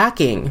 by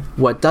tracking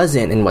what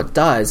doesn't and what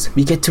does,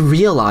 we get to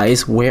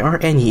realize where our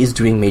NE is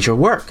doing major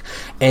work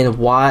and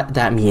what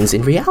that means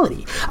in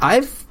reality.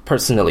 I've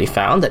personally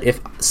found that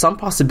if some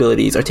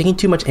possibilities are taking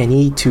too much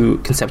NE to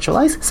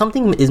conceptualize,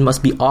 something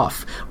must be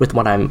off with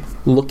what I'm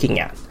looking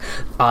at.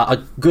 A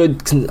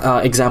good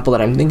example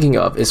that I'm thinking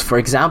of is, for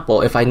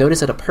example, if I notice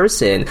that a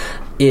person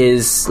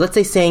is, let's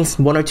say, saying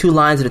one or two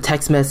lines in a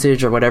text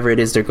message or whatever it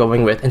is they're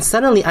going with, and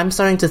suddenly I'm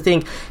starting to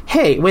think,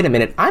 hey, wait a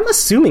minute, I'm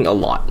assuming a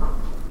lot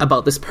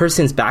about this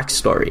person's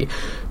backstory.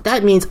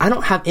 That means I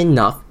don't have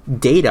enough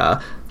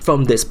data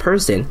from this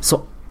person,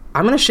 so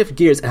I'm going to shift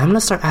gears and I'm going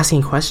to start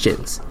asking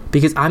questions,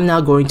 because I'm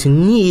now going to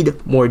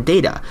need more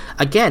data.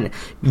 Again,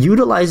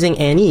 utilizing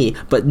NE,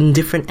 but in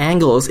different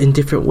angles, in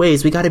different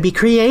ways. We got to be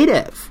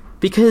creative,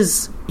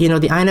 because, the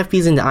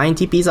INFPs and the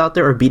INTPs out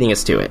there are beating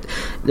us to it.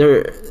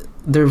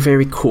 They're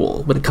very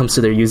cool when it comes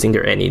to their using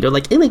their NE. They're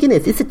like, oh my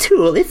goodness, it's a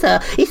tool, it's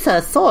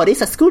a sword, it's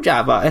a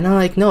screwdriver. And I'm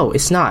like, no,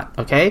 it's not,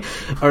 okay?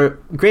 Or,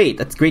 great,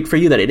 that's great for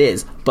you that it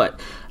is.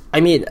 But,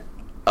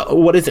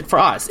 what is it for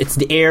us? It's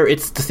the air,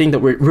 it's the thing that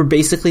we're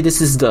basically,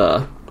 this is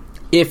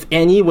if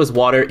NE was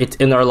water, it's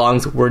in our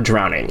lungs, we're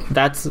drowning.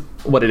 That's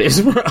what it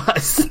is for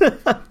us.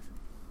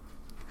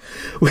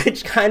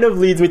 Which kind of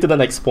leads me to the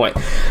next point.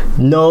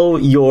 Know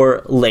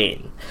your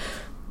lane.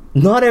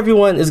 Not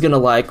everyone is going to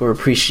like or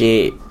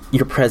appreciate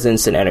your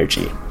presence and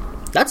energy.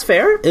 That's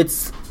fair.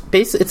 It's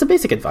a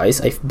basic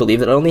advice. I believe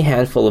that only a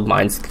handful of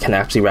minds can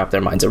actually wrap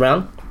their minds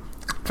around.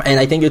 And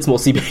I think it's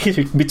mostly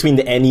between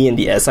the NE and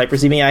the SI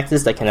perceiving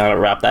axis that can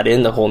wrap that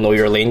in, the whole know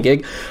your lane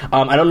gig.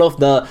 I don't know if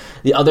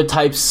the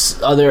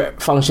other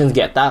functions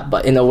get that,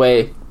 but in a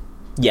way,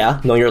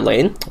 yeah, know your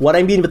lane. What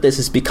I mean with this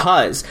is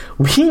because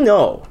we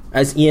know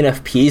as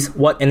ENFPs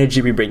what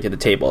energy we bring to the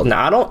table.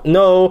 Now, I don't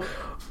know,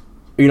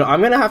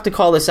 I'm gonna have to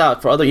call this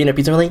out for other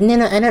ENFPs. They're like,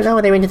 no, I don't know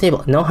what I bring to the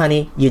table. No,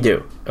 honey, you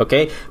do.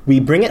 Okay, we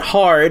bring it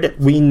hard.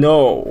 We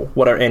know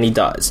what our NE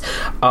does.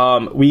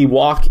 We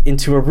walk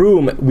into a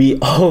room. We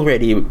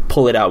already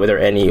pull it out with our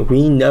NE.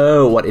 We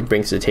know what it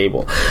brings to the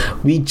table.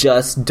 We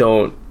just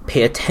don't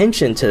pay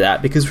attention to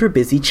that because we're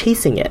busy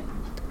chasing it.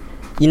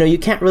 You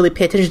can't really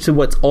pay attention to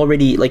what's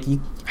already,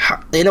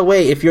 in a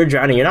way, if you're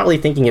drowning, you're not really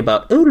thinking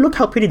about, oh, look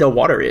how pretty the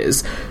water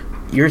is.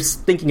 You're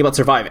thinking about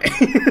surviving.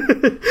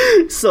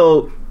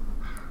 So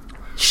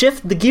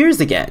shift the gears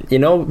again,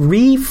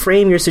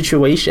 reframe your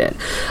situation.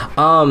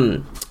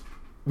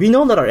 We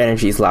know that our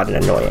energy is loud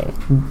and annoying,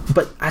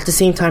 but at the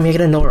same time, you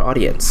gotta know our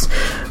audience.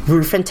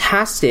 We're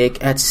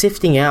fantastic at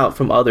sifting out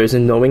from others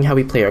and knowing how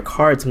we play our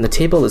cards when the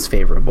table is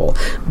favorable.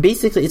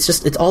 Basically,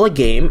 it's all a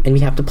game, and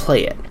we have to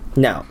play it.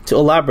 Now, to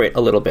elaborate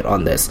a little bit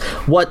on this,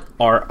 what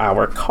are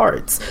our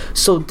cards?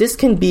 So this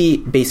can be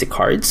basic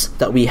cards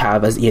that we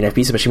have as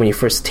ENFPs, especially when you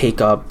first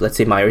take up, let's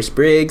say,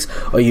 Myers-Briggs,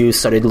 or you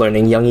started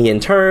learning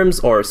Jungian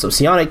terms, or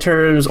socionic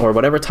terms, or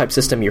whatever type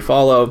system you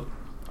follow,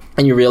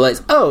 and you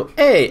realize, oh,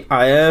 hey,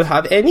 I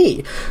have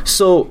NE.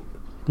 So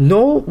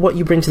know what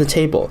you bring to the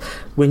table.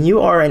 When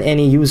you are an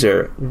NE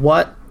user,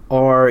 what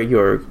are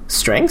your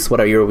strengths? What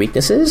are your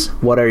weaknesses?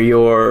 What are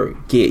your,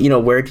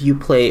 where do you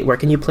play? Where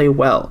can you play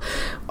well?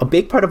 A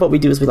big part of what we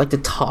do is we like to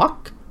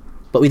talk,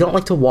 but we don't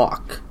like to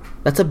walk.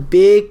 That's a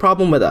big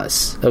problem with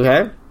us,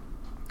 okay?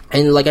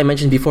 And like I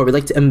mentioned before, we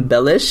like to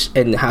embellish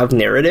and have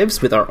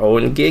narratives with our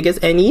own gig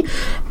as NE,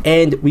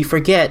 and we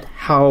forget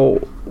how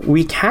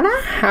we kind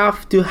of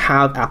have to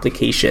have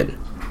application.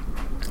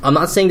 I'm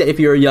not saying that if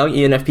you're a young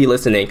ENFP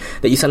listening,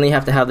 that you suddenly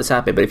have to have this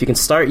happen, but if you can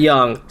start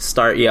young,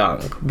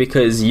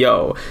 because,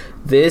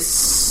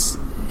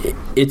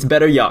 it's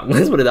better young,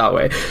 let's put it that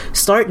way.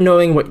 Start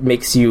knowing what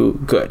makes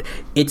you good.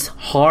 It's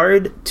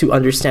hard to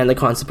understand the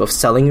concept of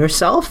selling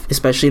yourself,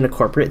 especially in a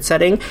corporate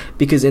setting,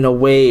 because in a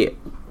way,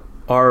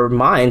 our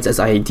minds as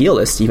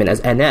idealists, even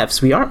as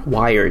NFs, we aren't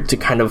wired to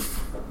kind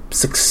of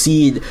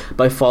succeed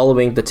by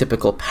following the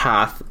typical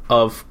path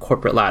of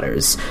corporate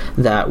ladders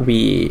that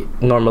we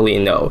normally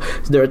know.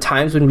 So there are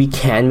times when we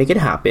can make it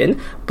happen,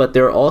 but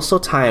there are also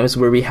times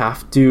where we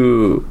have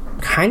to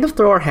kind of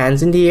throw our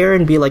hands in the air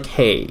and be like,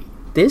 hey,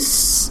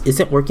 this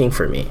isn't working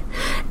for me.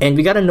 And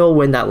we got to know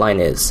when that line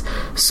is.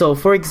 So,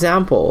 for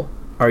example,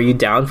 are you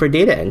down for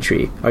data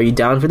entry? Are you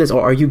down for this?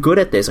 Or are you good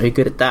at this? Are you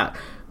good at that?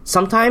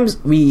 Sometimes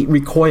we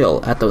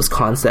recoil at those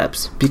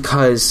concepts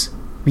because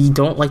we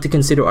don't like to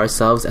consider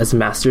ourselves as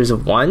masters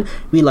of one.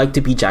 We like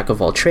to be jack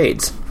of all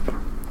trades.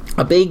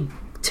 A big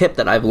tip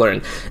that I've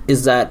learned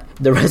is that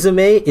the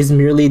resume is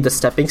merely the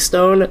stepping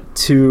stone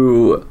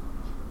to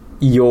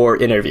your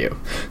interview.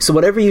 So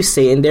whatever you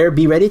say in there,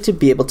 be ready to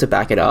be able to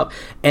back it up.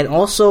 And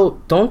also,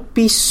 don't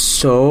be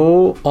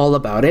so all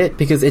about it,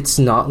 because it's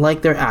not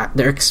like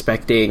they're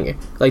expecting,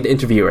 like the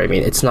interviewer,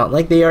 it's not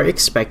like they are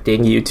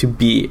expecting you to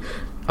be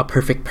a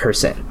perfect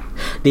person.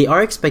 They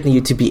are expecting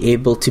you to be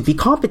able to be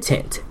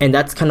competent. And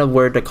that's kind of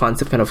where the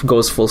concept kind of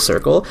goes full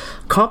circle.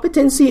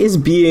 Competency is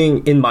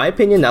being, in my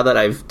opinion, now that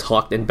I've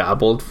talked and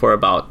babbled for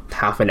about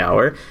half an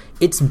hour,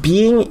 it's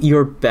being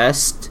your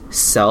best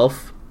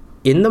self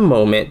in the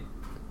moment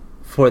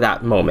for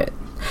that moment.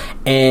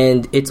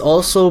 And it's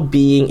also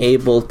being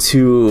able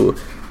to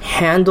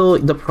handle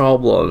the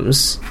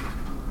problems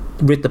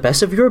with the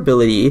best of your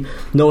ability,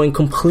 knowing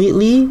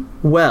completely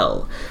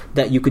well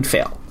that you could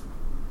fail.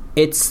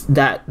 It's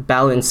that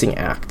balancing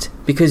act,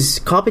 because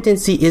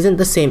competency isn't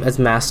the same as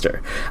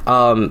master,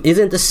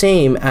 isn't the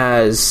same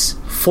as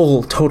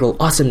full total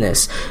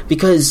awesomeness,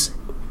 because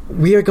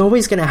we are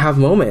always going to have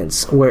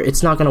moments where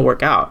it's not going to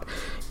work out.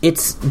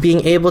 It's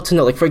being able to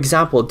know, like, for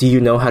example, do you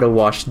know how to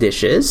wash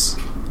dishes?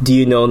 Do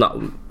you know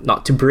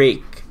not to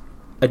break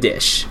a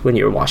dish when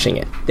you're washing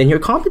it? Then you're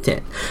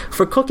competent.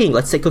 For cooking,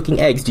 let's say cooking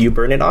eggs, do you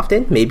burn it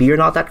often? Maybe you're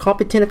not that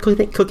competent at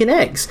cooking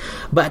eggs.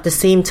 But at the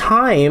same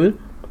time,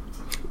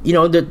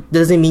 that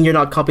doesn't mean you're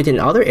not competent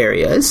in other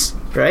areas,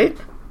 right?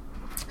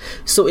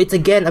 So it's,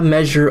 again, a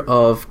measure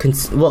of,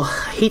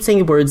 I hate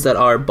saying words that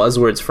are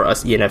buzzwords for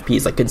us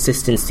ENFPs, like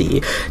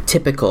consistency,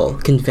 typical,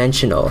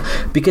 conventional,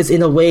 because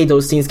in a way,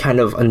 those things kind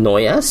of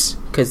annoy us,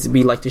 because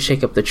we like to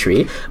shake up the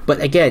tree.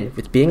 But again,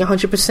 with being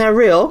 100%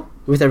 real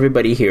with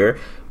everybody here,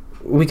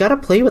 we got to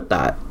play with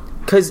that.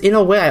 Because in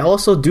a way, I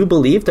also do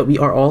believe that we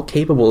are all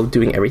capable of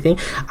doing everything.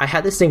 I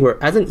had this thing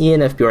where, as an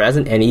ENFP or as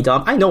an NE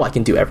Dom, I know I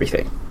can do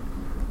everything.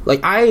 Like,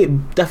 I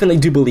definitely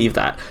do believe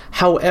that.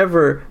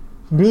 However,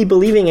 me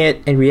believing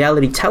it and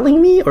reality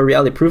telling me, or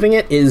reality proving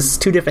it, is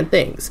two different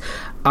things.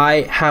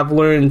 I have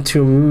learned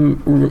to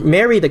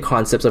marry the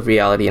concepts of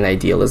reality and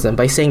idealism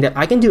by saying that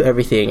I can do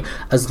everything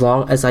as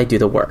long as I do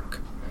the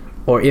work.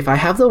 Or if I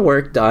have the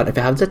work done, if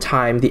I have the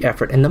time, the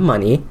effort, and the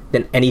money,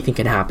 then anything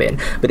can happen.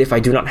 But if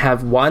I do not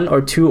have one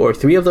or two or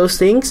three of those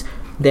things,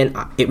 then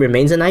it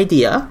remains an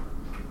idea,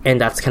 and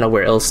that's kind of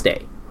where it'll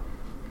stay.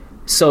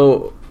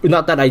 So,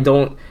 not that I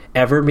don't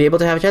ever be able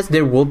to have a chance.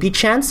 There will be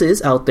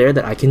chances out there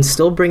that I can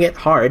still bring it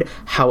hard.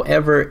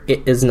 However,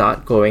 it is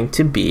not going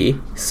to be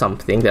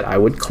something that I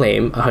would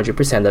claim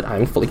 100% that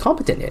I'm fully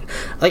competent in.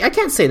 Like, I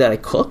can't say that I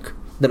cook,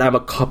 that I'm a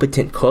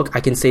competent cook. I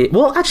can say,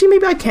 well, actually,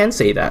 maybe I can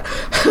say that.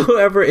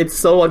 However, it's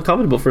so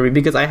uncomfortable for me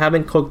because I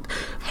haven't cooked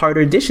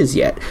harder dishes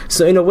yet.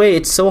 So in a way,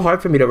 it's so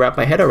hard for me to wrap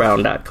my head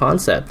around that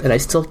concept, and I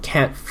still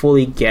can't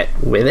fully get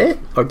with it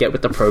or get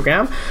with the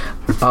program.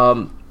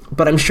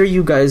 But I'm sure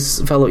you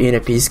guys, fellow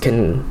ENFPs,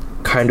 can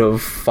kind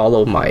of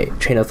follow my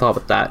train of thought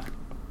with that.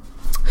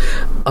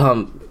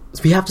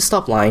 We have to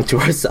stop lying to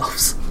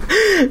ourselves.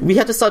 We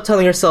have to stop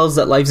telling ourselves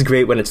that life's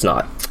great when it's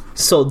not.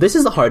 So this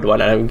is the hard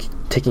one, and I'm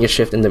taking a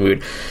shift in the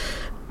mood.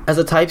 As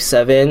a type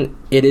 7,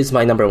 it is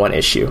my number one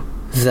issue.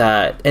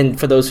 And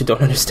for those who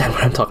don't understand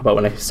what I'm talking about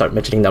when I start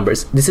mentioning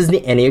numbers, this is the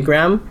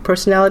Enneagram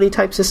personality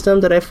type system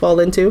that I fall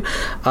into.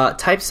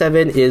 Type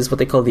 7 is what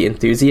they call the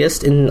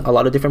enthusiast in a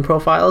lot of different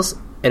profiles.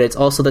 And it's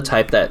also the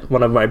type that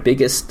one of our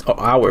biggest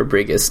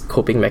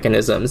coping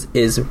mechanisms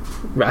is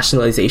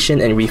rationalization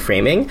and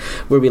reframing,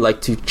 where we like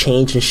to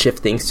change and shift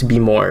things to be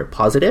more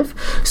positive.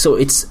 So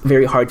it's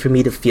very hard for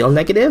me to feel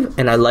negative,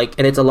 and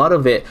it's a lot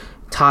of it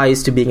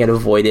ties to being an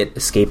avoidant,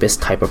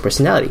 escapist type of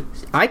personality.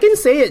 I can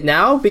say it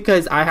now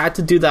because I had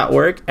to do that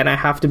work, and I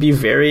have to be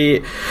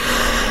very...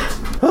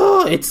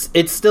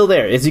 it's still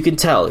there, as you can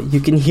tell.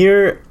 You can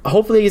hear...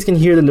 Hopefully you can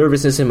hear the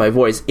nervousness in my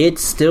voice.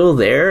 It's still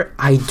there.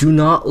 I do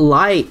not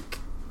like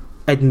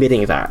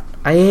admitting that.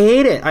 I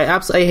hate it. I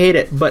absolutely hate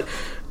it. But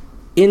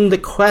in the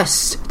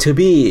quest to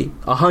be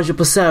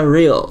 100%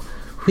 real,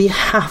 we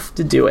have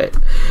to do it.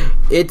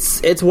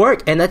 It's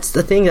work, and that's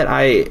the thing that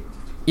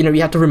we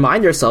have to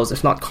remind ourselves,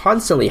 if not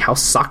constantly, how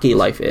sucky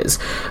life is.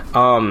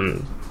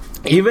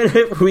 Even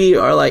if we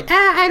are like,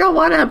 I don't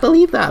want to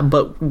believe that,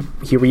 but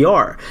here we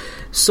are.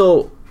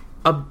 So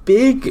a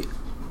big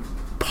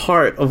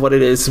part of what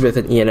it is with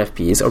an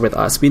ENFPs or with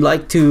us, we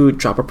like to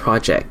drop a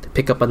project,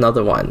 pick up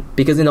another one,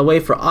 because in a way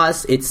for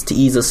us, it's to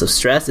ease us of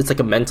stress. It's like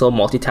a mental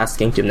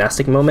multitasking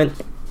gymnastic moment.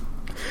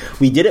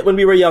 We did it when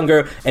we were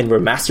younger, and we're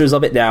masters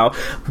of it now,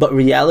 but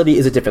reality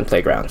is a different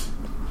playground.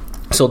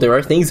 So there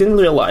are things in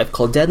real life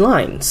called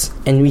deadlines,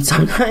 and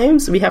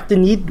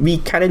we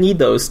kind of need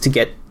those to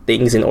get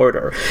things in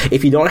order.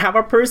 If you don't have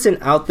a person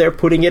out there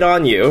putting it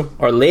on you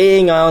or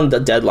laying on the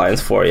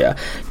deadlines for you,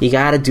 you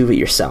gotta do it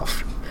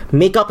yourself.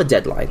 Make up a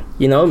deadline,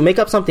 make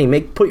up something,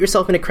 put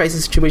yourself in a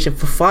crisis situation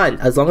for fun,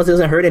 as long as it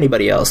doesn't hurt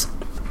anybody else.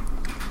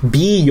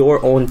 Be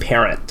your own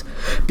parent,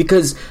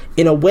 because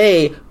in a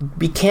way,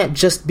 we can't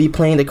just be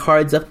playing the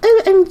cards of,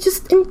 I'm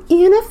just an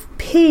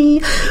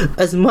ENFP,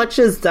 as much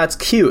as that's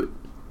cute.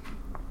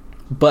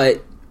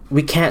 But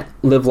we can't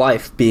live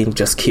life being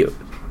just cute.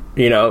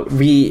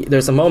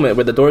 There's a moment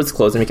where the doors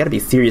close and we gotta be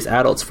serious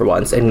adults for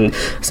once. And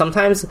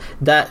sometimes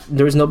that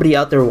there's nobody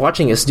out there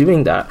watching us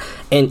doing that.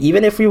 And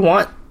even if we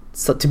want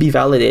to be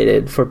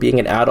validated for being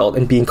an adult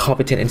and being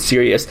competent and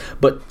serious,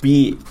 but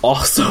we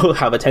also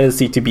have a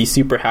tendency to be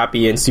super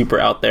happy and super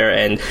out there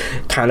and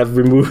kind of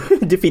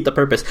defeat the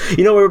purpose.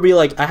 Where we'd be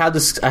like, I have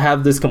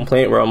this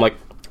complaint where I'm like,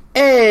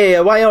 hey,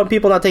 why aren't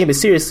people not taking me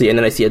seriously? And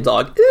then I see a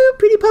dog,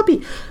 pretty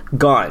puppy,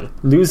 gone,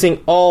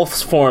 losing all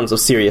forms of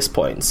serious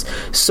points.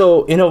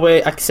 So in a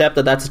way, accept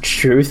that that's a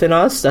truth in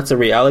us. That's a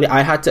reality.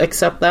 I had to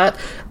accept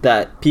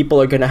that people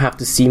are going to have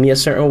to see me a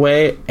certain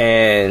way.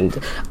 And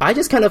I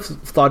just kind of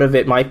thought of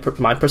it, my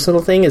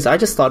personal thing is I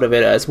just thought of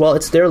it as, well,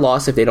 it's their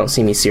loss if they don't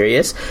see me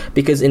serious,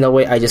 because in a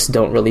way, I just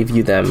don't really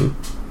view them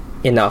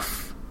enough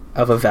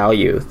of a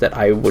value that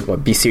I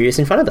would be serious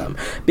in front of them.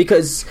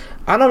 Because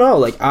I don't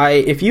know,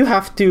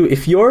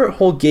 if your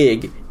whole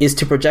gig is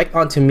to project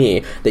onto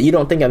me that you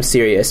don't think I'm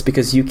serious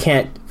because you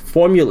can't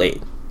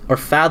formulate or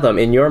fathom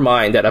in your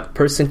mind that a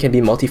person can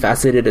be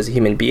multifaceted as a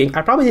human being,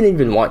 I probably didn't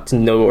even want to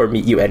know or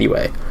meet you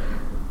anyway.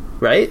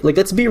 Right?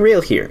 Let's be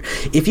real here.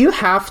 If you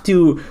have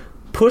to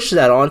push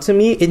that onto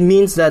me, it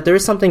means that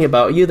there's something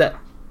about you that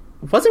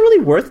wasn't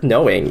really worth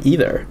knowing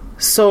either.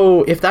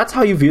 So if that's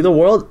how you view the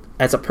world,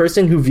 as a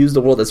person who views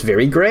the world as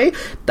very gray,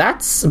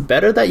 that's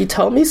better that you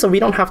tell me so we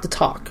don't have to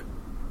talk.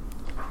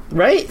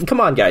 Right? Come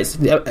on, guys.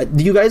 Do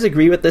you guys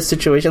agree with this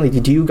situation?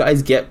 Do you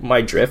guys get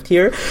my drift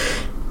here?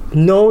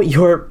 Know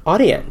your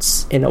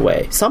audience, in a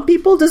way. Some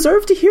people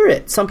deserve to hear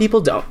it. Some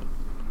people don't.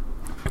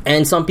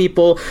 And some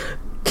people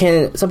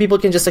can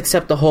just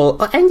accept the whole,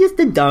 I'm just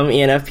a dumb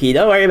ENFP,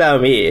 don't worry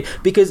about me.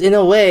 Because in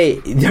a way,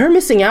 they're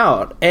missing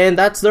out, and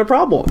that's their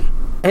problem.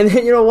 And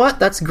then, you know what?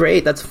 That's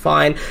great. That's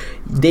fine.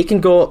 They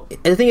can go...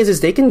 And the thing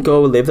is they can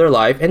go live their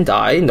life and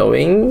die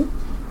knowing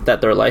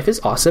that their life is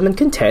awesome and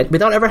content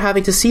without ever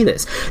having to see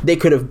this. They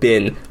could have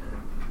been,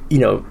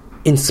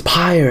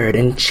 inspired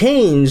and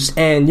changed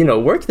and,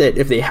 worked it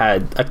if they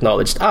had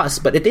acknowledged us.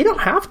 But if they don't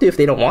have to, if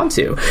they don't want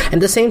to. And at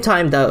the same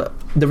time, the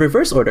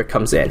reverse order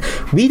comes in.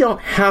 We don't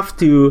have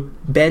to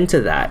bend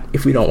to that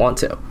if we don't want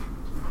to.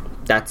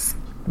 That's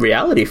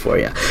reality for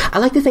you. I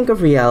like to think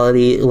of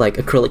reality like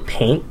acrylic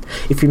paint.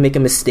 If you make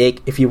a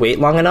mistake, if you wait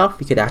long enough,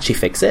 you could actually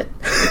fix it.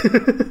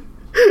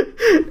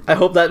 I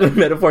hope that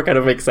metaphor kind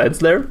of makes sense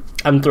there.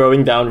 I'm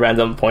throwing down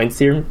random points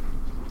here.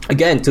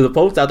 again, to the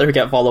folks out there who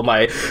can't follow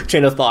my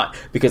train of thought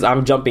because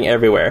I'm jumping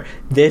everywhere,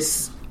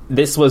 this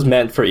was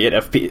meant for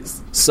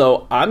ENFPs.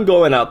 So I'm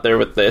going out there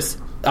with this.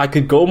 I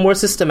could go more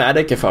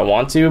systematic if I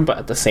want to, but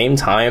at the same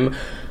time,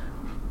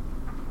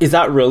 is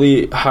that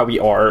really how we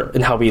are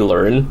and how we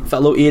learn,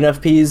 fellow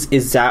ENFPs?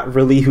 Is that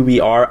really who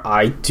we are?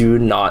 I do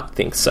not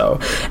think so.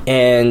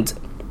 And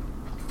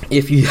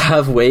if you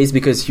have ways,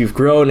 because you've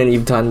grown and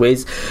you've done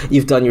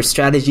your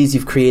strategies,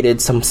 you've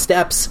created some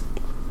steps,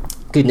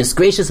 goodness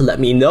gracious, let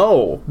me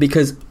know.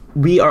 Because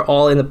we are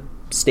all in a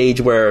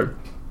stage where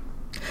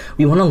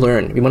we want to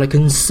learn. We want to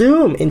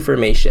consume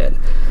information.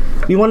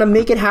 We want to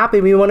make it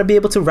happen. We want to be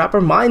able to wrap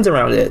our minds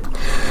around it.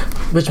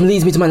 Which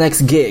leads me to my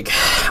next gig.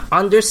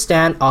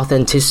 Understand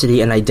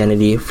authenticity and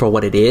identity for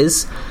what it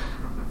is,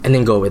 and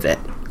then go with it.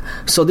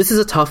 So this is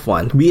a tough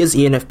one. We as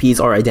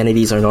ENFPs, our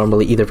identities are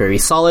normally either very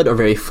solid or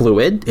very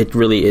fluid. It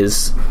really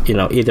is,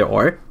 either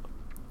or.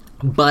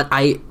 But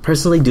I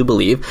personally do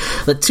believe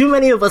that too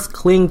many of us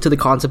cling to the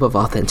concept of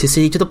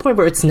authenticity to the point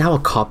where it's now a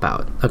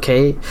cop-out,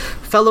 okay?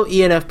 Fellow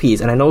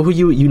ENFPs, and I know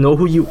you know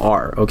who you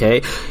are,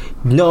 okay?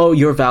 No,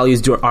 your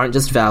values aren't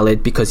just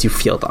valid because you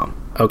feel them,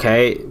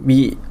 okay?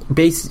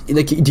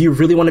 Do you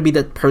really want to be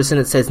that person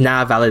that says,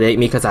 nah, validate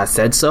me because I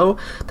said so?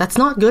 That's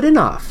not good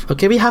enough,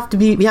 okay? We have to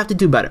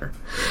do better.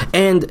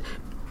 And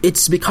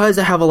it's because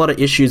I have a lot of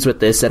issues with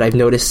this that I've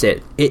noticed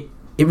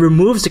it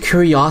removes the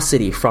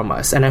curiosity from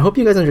us. And I hope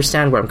you guys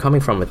understand where I'm coming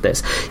from with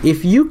this.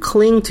 If you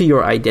cling to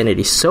your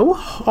identity so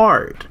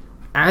hard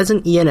as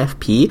an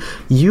ENFP,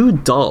 you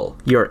dull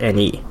your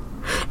NE.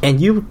 And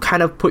you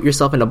kind of put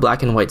yourself in a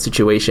black and white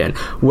situation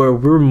where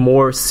we're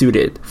more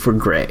suited for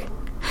gray.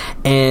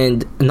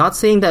 And I'm not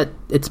saying that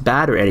it's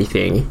bad or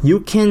anything. You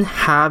can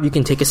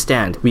take a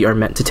stand. We are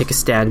meant to take a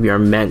stand. We are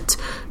meant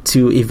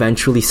to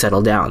eventually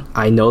settle down.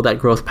 I know that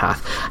growth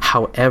path.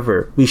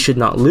 However, we should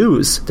not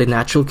lose the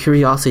natural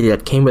curiosity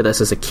that came with us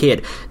as a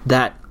kid,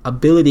 that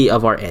ability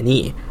of our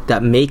NE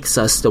that makes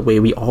us the way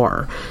we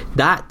are.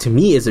 That to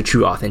me is a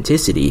true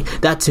authenticity.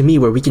 That to me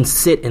where we can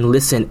sit and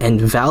listen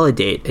and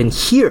validate and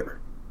hear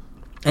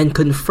and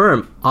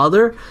confirm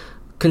other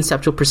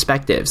conceptual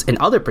perspectives and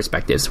other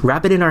perspectives,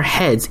 wrap it in our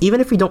heads, even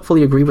if we don't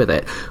fully agree with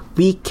it,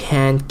 we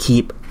can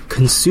keep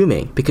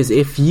consuming. Because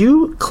if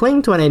you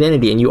cling to an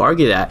identity and you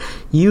argue that,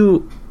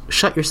 you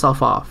shut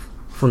yourself off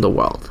from the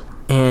world.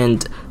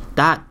 And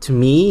that, to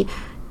me,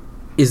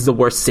 is the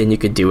worst sin you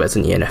could do as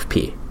an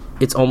ENFP.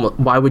 It's almost,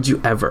 why would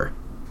you ever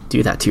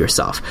do that to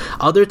yourself?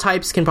 Other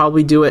types can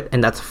probably do it,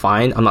 and that's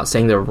fine. I'm not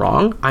saying they're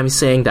wrong. I'm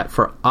saying that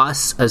for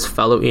us as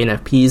fellow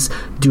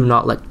ENFPs, do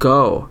not let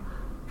go.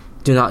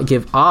 Do not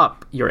give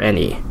up your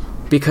NE,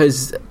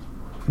 because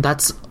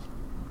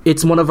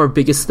it's one of our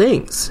biggest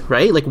things,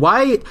 right? Like,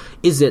 why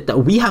is it that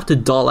we have to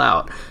dull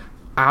out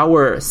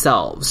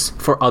ourselves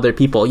for other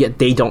people, yet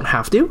they don't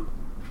have to?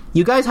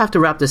 You guys have to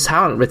wrap this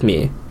out with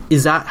me.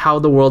 Is that how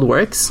the world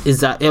works?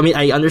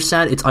 I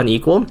understand it's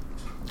unequal.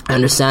 I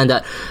understand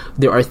that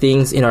there are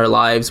things in our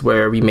lives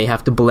where we may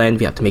have to blend,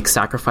 we have to make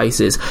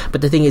sacrifices,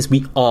 but the thing is,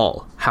 we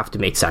all have to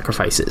make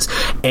sacrifices,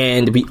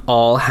 and we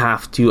all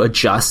have to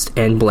adjust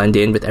and blend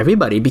in with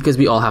everybody, because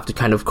we all have to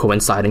kind of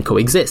coincide and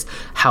coexist.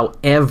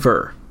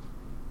 However,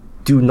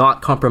 do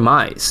not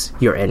compromise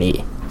your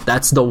NE.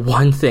 That's the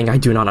one thing I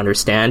do not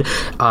understand.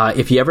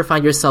 If you ever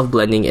find yourself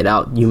blending it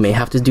out, you may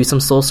have to do some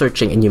soul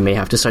searching, and you may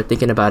have to start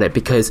thinking about it,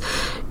 because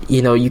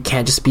you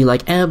can't just be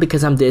like,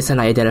 because I'm this and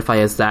I identify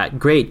as that.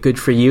 Great, good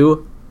for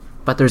you,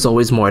 but there's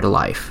always more to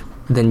life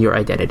than your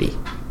identity.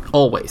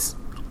 Always.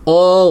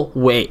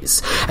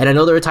 And I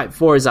know there are type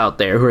 4s out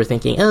there who are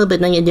thinking,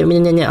 but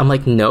I'm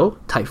like, no,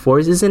 type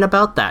 4s isn't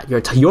about that.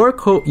 Your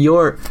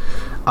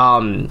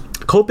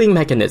coping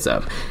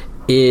mechanism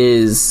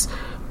is...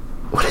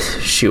 what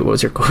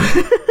was your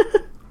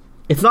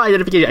It's not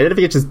identification.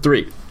 Identification is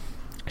 3.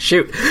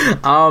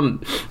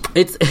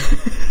 It's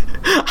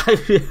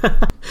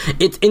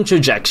it's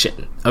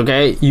introjection.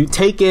 Okay, you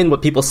take in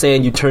what people say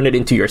and you turn it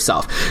into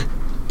yourself.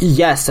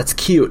 Yes, that's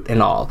cute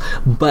and all,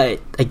 but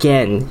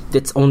again,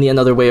 it's only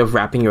another way of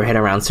wrapping your head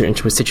around certain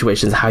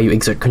situations, how you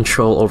exert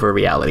control over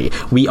reality.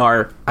 We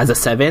are, as a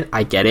 7,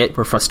 I get it,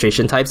 we're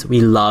frustration types.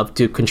 We love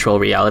to control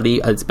reality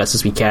as best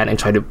as we can and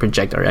try to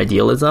project our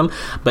idealism.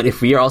 But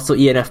if we are also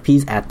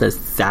ENFPs at the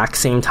exact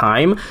same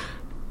time,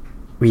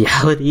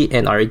 reality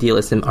and our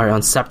idealism are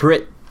on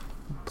separate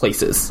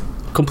places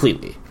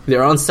completely.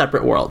 They're on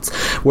separate worlds,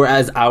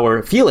 whereas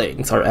our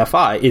feelings, our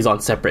FI, is on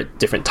separate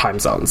different time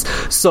zones.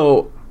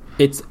 So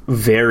it's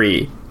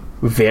very,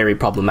 very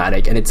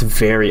problematic, and it's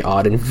very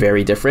odd and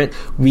very different.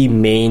 We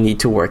may need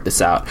to work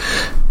this out.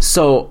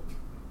 So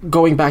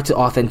going back to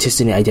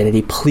authenticity and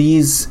identity,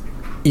 please,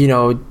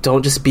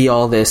 don't just be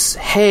all this,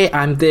 hey,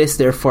 I'm this,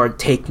 therefore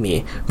take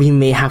me. We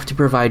may have to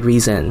provide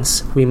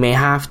reasons. We may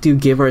have to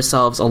give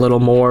ourselves a little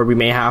more. We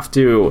may have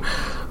to,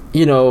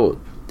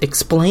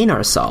 explain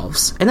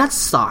ourselves. And that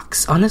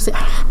sucks. Honestly,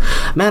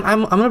 man,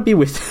 I'm going to be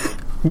with...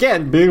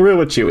 Again, being real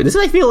with you,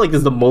 I feel like this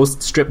is the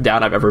most stripped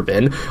down I've ever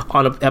been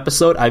on an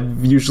episode. I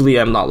usually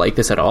am not like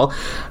this at all.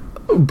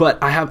 But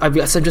I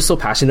guess I'm just so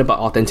passionate about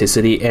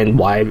authenticity and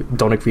why I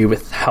don't agree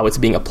with how it's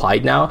being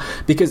applied now,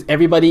 because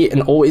everybody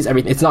and always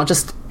everything, it's not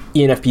just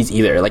ENFPs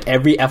either. Like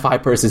every FI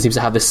person seems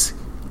to have this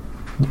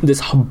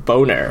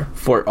boner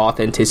for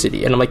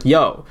authenticity, and I'm like,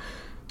 yo,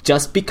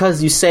 just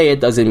because you say it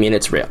doesn't mean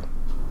it's real.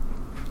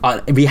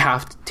 We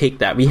have to take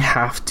that. We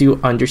have to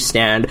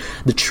understand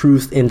the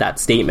truth in that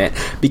statement,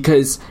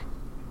 because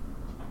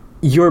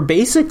you're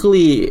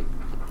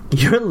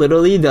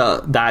literally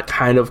that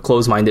kind of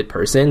closed-minded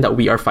person that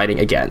we are fighting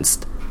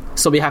against.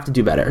 So we have to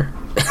do better.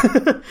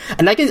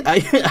 And I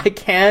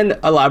can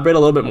elaborate a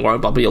little bit more. I'll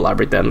probably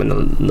elaborate them in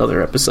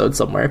another episode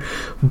somewhere.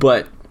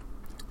 But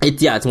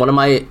it's one of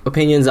my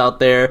opinions out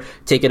there.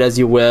 Take it as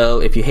you will.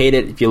 If you hate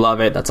it, if you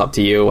love it, that's up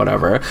to you,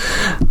 whatever.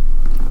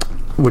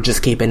 We're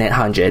just keeping it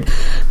 100.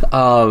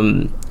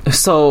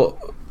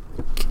 So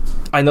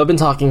I know I've been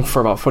talking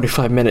for about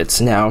 45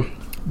 minutes now.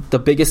 The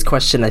biggest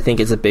question I think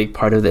is a big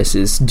part of this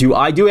is, do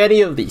I do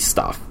any of these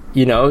stuff?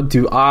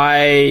 Do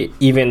I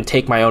even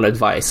take my own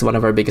advice? One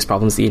of our biggest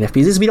problems with the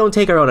ENFPs is we don't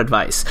take our own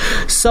advice.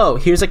 So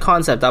here's a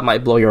concept that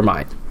might blow your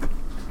mind.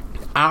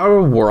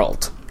 Our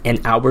world and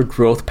our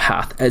growth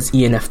path as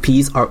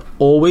ENFPs are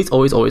always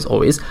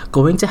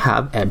going to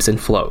have ebbs and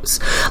flows.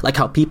 Like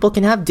how people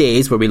can have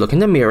days where we look in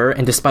the mirror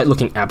and despite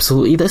looking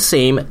absolutely the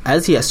same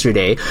as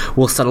yesterday,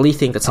 we'll suddenly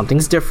think that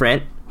something's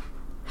different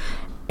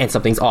and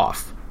something's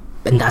off.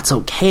 And that's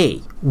okay.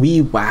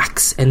 We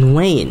wax and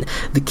wane.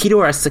 The key to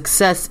our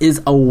success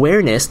is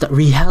awareness that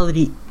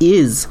reality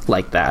is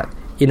like that.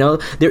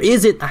 There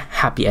isn't a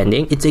happy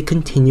ending. It's a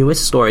continuous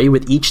story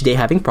with each day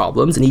having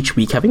problems and each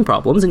week having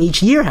problems and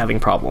each year having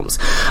problems.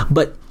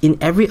 But in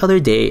every other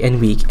day and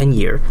week and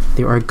year,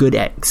 there are good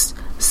eggs.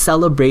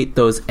 Celebrate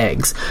those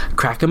eggs.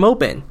 Crack them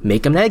open.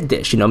 Make an egg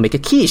dish. Make a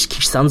quiche.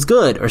 Quiche sounds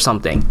good or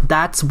something.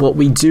 That's what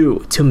we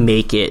do to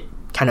make it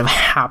kind of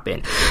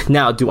happen.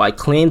 Now, do I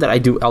claim that I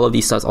do all of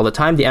these stuff all the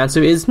time? The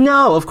answer is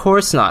no, of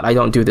course not. I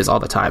don't do this all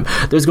the time.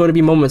 There's going to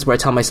be moments where I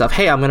tell myself,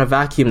 hey, I'm going to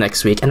vacuum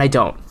next week, and I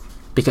don't.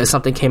 Because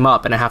something came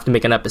up and I have to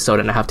make an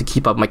episode and I have to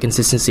keep up my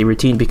consistency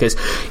routine, because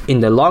in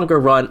the longer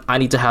run, I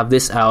need to have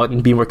this out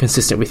and be more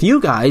consistent with you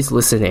guys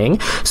listening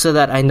so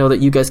that I know that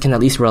you guys can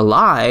at least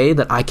rely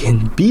that I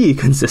can be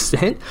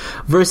consistent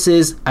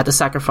versus at the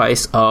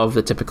sacrifice of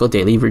the typical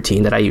daily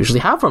routine that I usually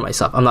have for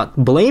myself. I'm not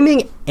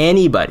blaming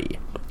anybody.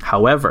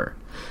 However,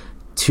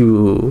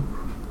 to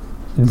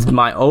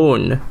my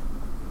own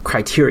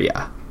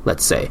criteria,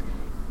 let's say,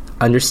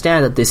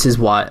 understand that this is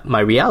what my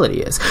reality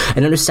is,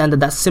 and understand that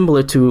that's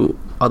similar to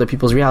other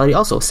people's reality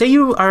also. Say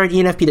you are an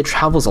ENFP that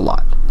travels a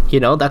lot,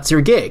 that's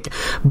your gig,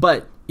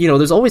 but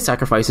there's always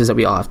sacrifices that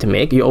we all have to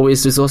make.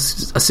 There's a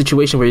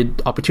situation where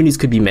opportunities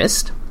could be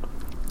missed,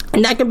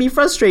 and that can be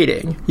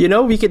frustrating.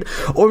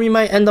 We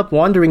might end up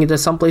wandering into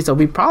some place that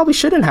we probably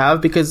shouldn't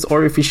have,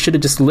 or if we should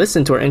have just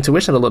listened to our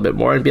intuition a little bit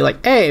more and be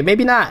like, hey,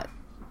 maybe not,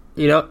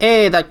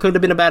 hey, that could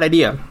have been a bad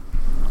idea.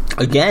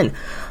 Again,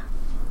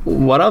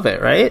 what of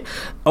it, right?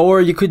 Or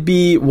you could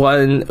be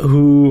one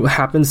who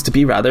happens to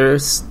be rather,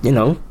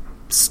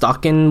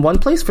 stuck in one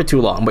place for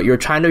too long, but you're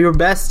trying your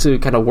best to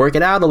kind of work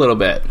it out a little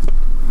bit.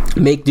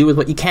 Make do with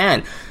what you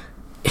can.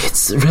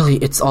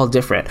 It's all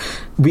different.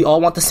 We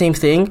all want the same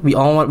thing.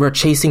 We're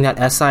chasing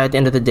that SI at the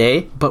end of the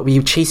day, but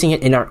we're chasing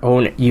it in our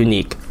own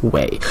unique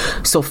way.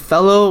 So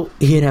fellow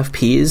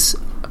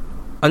ENFPs,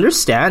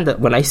 understand that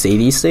when I say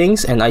these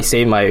things and I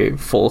say my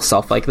full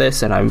self like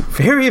this, and I'm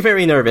very,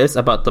 very nervous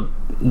about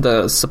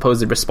the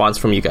supposed response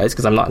from you guys,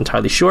 because I'm not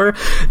entirely sure,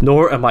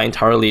 nor am I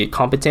entirely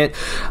competent,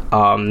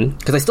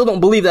 because I still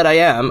don't believe that I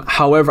am.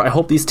 However, I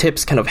hope these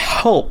tips kind of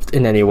helped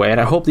in any way, and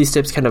I hope these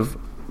tips kind of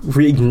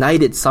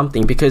reignited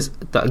something, because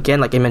again,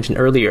 like I mentioned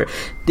earlier,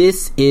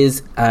 this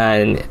is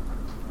an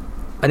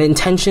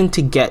intention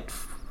to get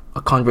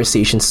a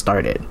conversation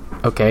started.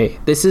 Okay,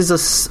 this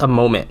is a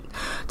moment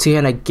to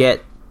kind of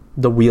get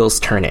the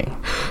wheels turning,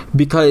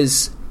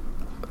 because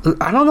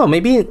I don't know,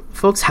 maybe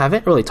folks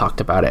haven't really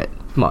talked about it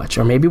much,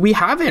 or maybe we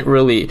haven't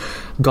really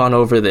gone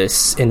over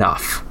this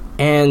enough,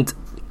 and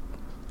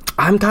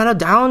I'm kind of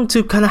down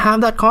to kind of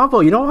have that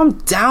convo. I'm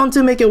down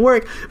to make it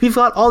work. We've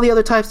got all the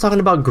other types talking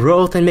about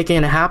growth and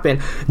making it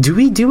happen. Do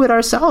we do it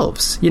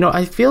ourselves?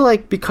 I feel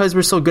like because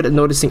we're so good at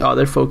noticing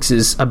other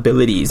folks'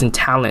 abilities and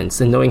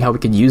talents and knowing how we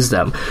could use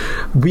them,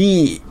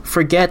 we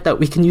forget that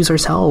we can use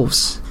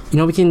ourselves.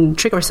 We can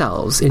trick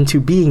ourselves into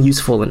being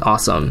useful and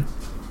awesome.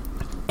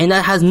 And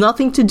that has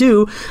nothing to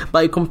do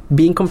by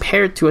being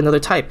compared to another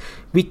type.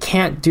 We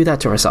can't do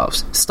that to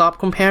ourselves. Stop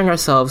comparing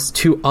ourselves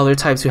to other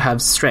types who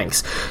have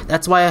strengths.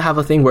 That's why I have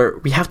a thing where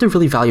we have to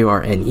really value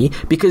our NE,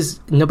 because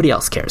nobody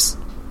else cares.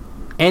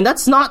 And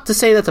that's not to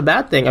say that's a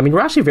bad thing. I mean, we're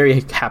actually very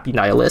happy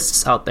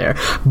nihilists out there.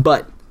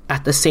 But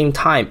at the same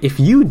time, if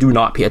you do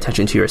not pay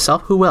attention to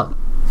yourself, who will?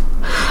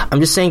 I'm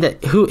just saying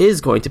that who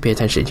is going to pay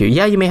attention to you?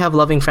 Yeah, you may have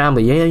loving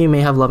family. Yeah, you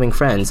may have loving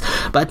friends.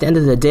 But at the end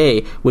of the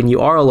day, when you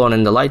are alone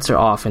and the lights are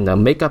off and the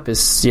makeup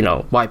is,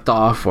 wiped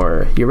off,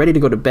 or you're ready to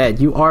go to bed,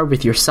 you are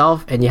with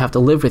yourself, and you have to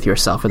live with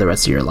yourself for the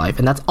rest of your life.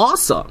 And that's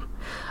awesome.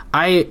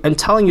 I am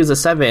telling you as a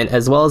 7,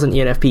 as well as an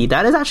ENFP,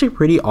 that is actually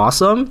pretty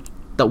awesome.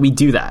 that we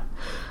do that.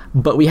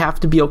 But we have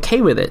to be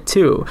okay with it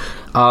too.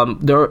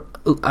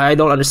 I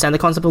don't understand the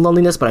concept of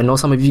loneliness, but I know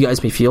some of you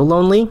guys may feel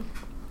lonely.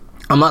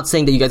 I'm not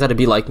saying that you guys have to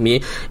be like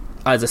me.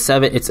 As a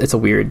 7, it's a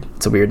weird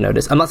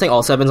notice. I'm not saying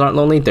all 7s aren't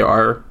lonely. There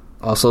are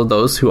also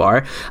those who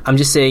are. I'm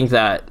just saying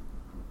that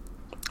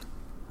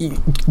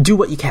do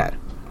what you can,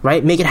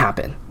 right? Make it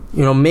happen.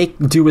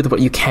 Do with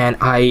what you can.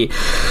 I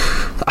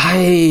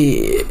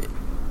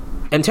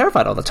am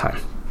terrified all the time.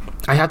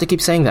 I have to keep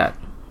saying that.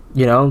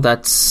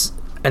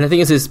 And the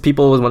thing is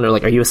people always wonder,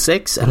 like, are you a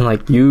 6? And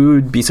like,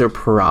 you'd be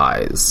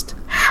surprised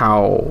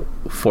how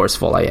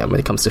forceful I am when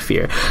it comes to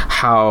fear.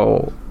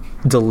 How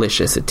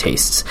delicious it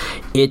tastes.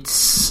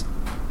 It's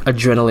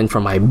adrenaline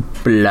for my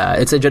blood.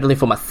 It's adrenaline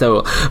for my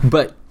soul.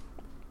 But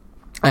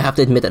I have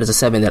to admit that as a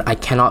 7 that I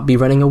cannot be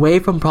running away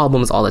from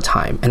problems all the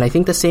time. And I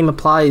think the same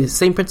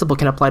principle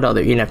can apply to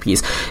other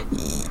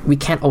ENFPs. We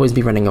can't always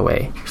be running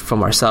away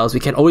from ourselves. We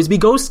can't always be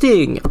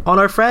ghosting on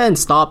our friends.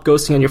 Stop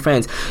ghosting on your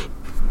friends.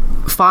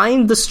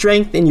 Find the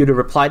strength in you to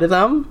reply to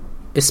them,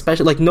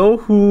 especially, like, know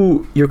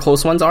who your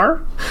close ones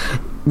are.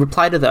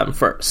 Reply to them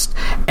first.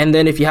 And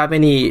then if you have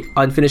any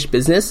unfinished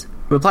business,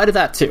 reply to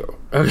that too.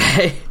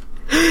 Okay?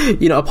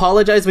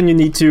 Apologize when you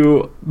need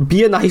to.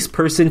 Be a nice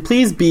person.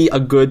 Please be a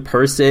good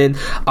person.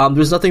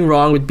 There's nothing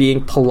wrong with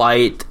being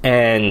polite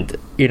and,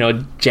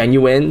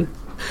 genuine.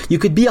 You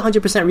could be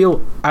 100%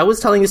 real. I was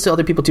telling this to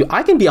other people too.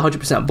 I can be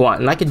 100% blunt,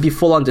 and I can be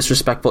full-on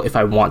disrespectful if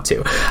I want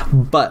to.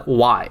 But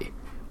why?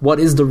 What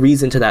is the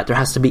reason to that? There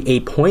has to be a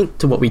point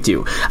to what we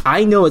do.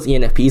 I know as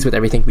ENFPs, with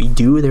everything we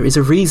do, there is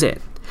a reason.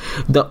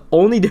 The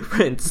only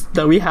difference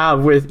that we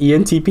have with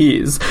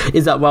ENTPs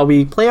is that while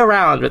we play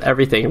around with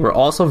everything, we're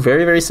also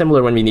very, very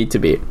similar when we need to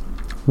be.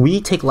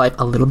 We take life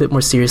a little bit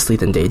more seriously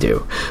than they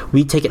do.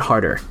 We take it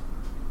harder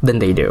than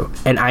they do.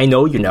 And I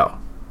know you know,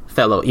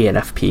 fellow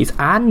ENFPs.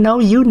 I know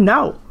you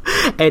know.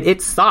 And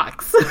it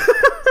sucks.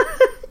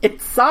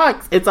 It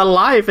sucks. It's a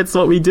life. It's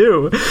what we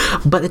do.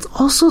 But it's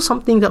also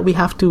something that we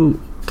have to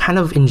kind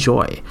of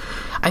enjoy.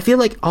 I feel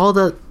like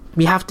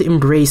we have to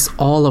embrace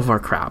all of our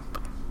crap.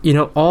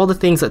 All the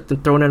things that are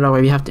thrown in our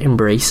way, we have to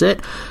embrace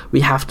it.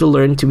 We have to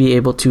learn to be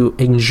able to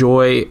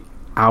enjoy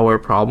our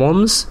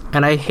problems.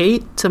 And I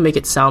hate to make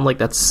it sound like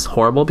that's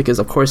horrible, because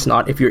of course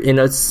not. If you're in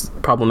a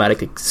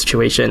problematic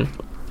situation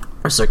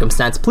or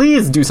circumstance,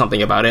 please do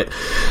something about it.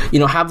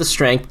 Have the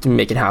strength to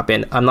make it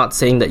happen. I'm not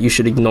saying that you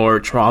should ignore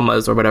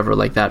traumas or whatever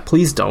like that.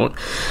 Please don't.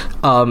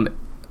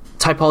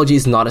 Typology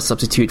is not a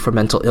substitute for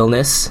mental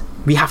illness.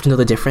 We have to know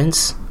the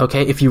difference,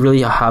 okay? If you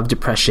really have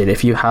depression,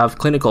 if you have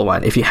clinical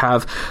one, if you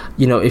have,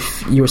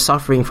 if you're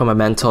suffering from a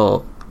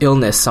mental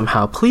illness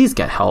somehow, please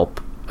get help,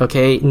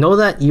 okay? Know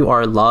that you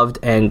are loved,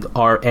 and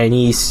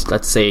any,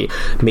 let's say,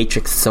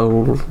 matrix,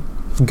 so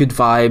good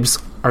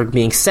vibes are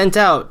being sent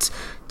out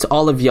to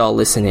all of y'all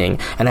listening,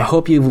 and I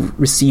hope you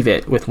receive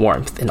it with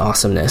warmth and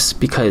awesomeness,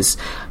 because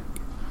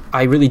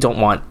I really don't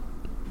want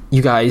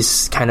you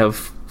guys kind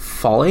of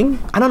falling.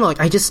 I don't know, like,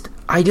 I just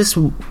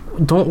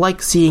don't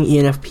like seeing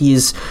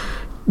ENFPs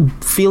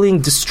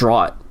feeling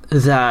distraught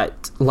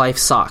that life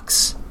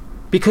sucks,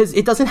 because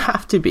it doesn't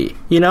have to be,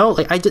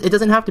 it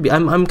doesn't have to be.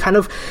 I'm kind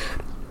of,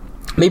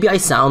 maybe I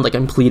sound like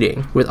I'm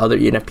pleading with other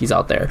ENFPs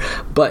out there,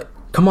 but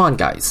come on,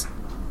 guys.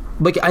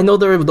 Like, I know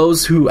there are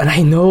those who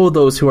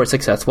are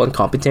successful and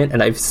competent,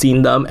 and I've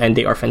seen them, and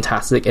they are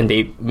fantastic, and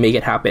they make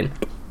it happen.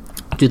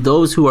 To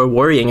those who are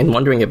worrying and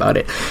wondering about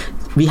it,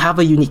 we have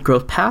a unique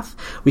growth path.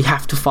 We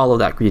have to follow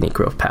that unique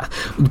growth path.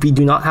 We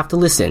do not have to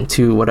listen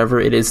to whatever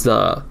it is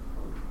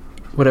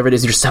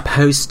you're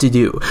supposed to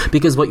do,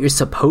 because what you're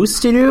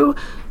supposed to do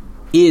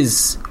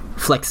is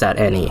flex that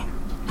any.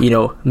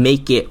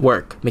 Make it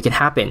work, make it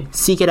happen,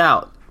 seek it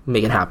out,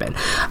 make it happen.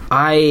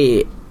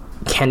 I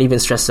can't even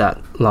stress that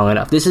long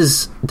enough. This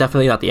is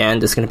definitely not the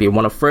end. It's going to be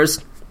one of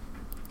first.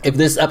 If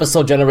this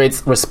episode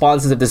generates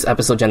responses, if this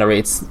episode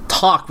generates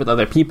talk with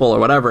other people or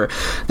whatever,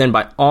 then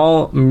by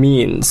all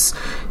means,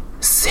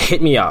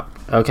 hit me up,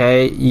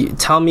 okay?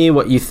 Tell me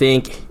what you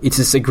think.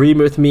 Disagree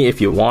with me if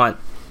you want.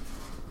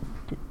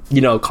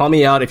 Call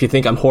me out if you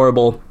think I'm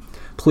horrible.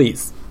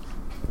 Please.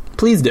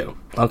 Please do,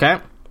 okay?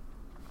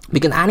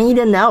 Because I need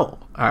to know,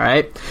 all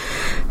right?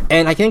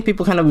 And I think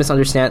people kind of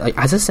misunderstand. Like,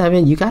 as a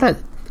 7,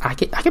 I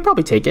could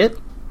probably take it.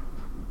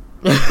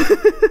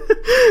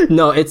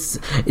 No,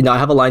 I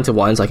have a line to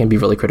 1, so I can be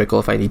really critical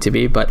if I need to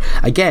be. But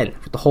again,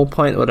 the whole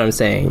point of what I'm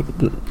saying,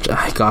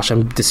 gosh,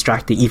 I'm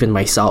distracting even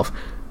myself.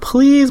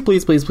 Please,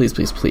 please, please, please,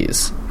 please,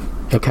 please.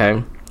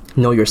 Okay?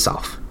 Know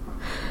yourself.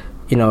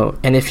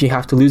 And if you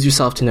have to lose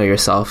yourself to know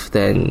yourself,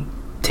 then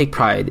take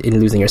pride in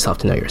losing yourself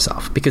to know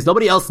yourself. Because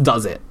nobody else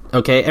does it.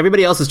 Okay?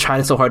 Everybody else is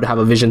trying so hard to have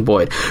a vision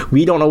board.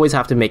 We don't always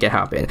have to make it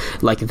happen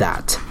like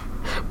that.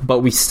 But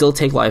we still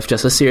take life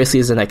just as seriously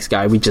as the next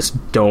guy. We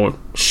just don't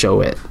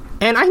show it.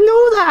 And I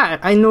know that.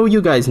 I know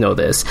you guys know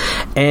this.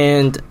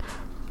 And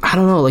I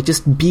don't know, like,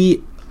 just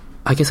be,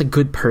 I guess, a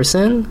good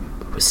person.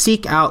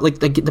 Seek out, like,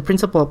 the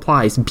principle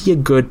applies. Be a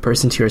good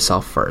person to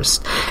yourself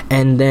first,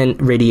 and then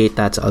radiate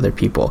that to other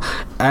people.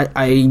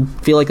 I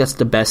feel like that's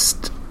the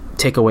best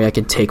takeaway I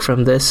could take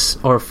from this,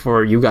 or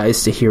for you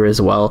guys to hear as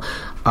well,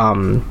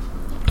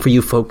 for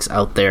you folks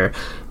out there,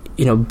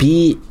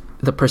 be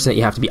the person that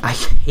you have to be. I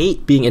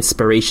hate being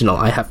inspirational.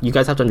 You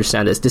guys have to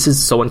understand this. This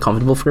is so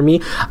uncomfortable for me.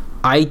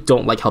 I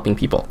don't like helping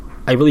people.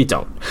 I really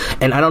don't.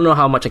 And I don't know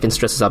how much I can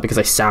stress this out because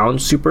I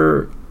sound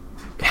super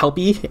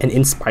helpy and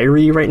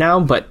inspiring right now,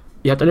 but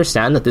you have to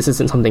understand that this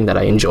isn't something that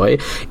I enjoy.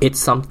 It's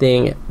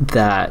something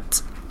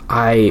that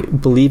I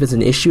believe is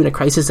an issue and a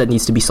crisis that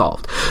needs to be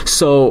solved.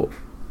 So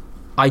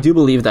I do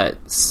believe that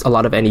a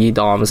lot of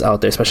NE-DOMs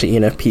out there, especially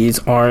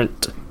ENFPs,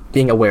 aren't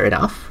being aware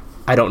enough.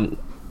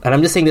 And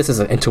I'm just saying this as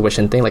an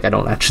intuition thing. Like, I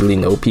don't actually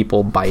know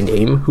people by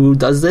name who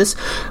does this.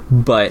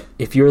 But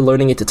if you're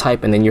learning it to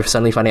type and then you're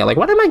suddenly finding out, like,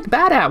 what am I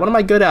bad at? What am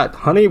I good at?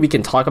 Honey, we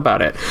can talk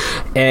about it.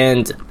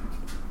 And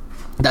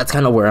that's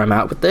kind of where I'm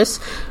at with this.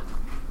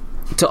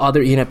 To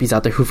other ENFPs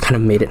out there who've kind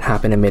of made it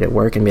happen and made it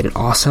work and made it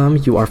awesome,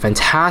 you are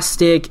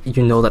fantastic.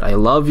 You know that I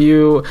love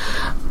you.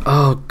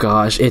 Oh,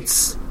 gosh.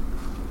 It's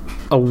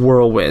a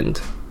whirlwind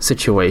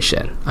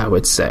situation, I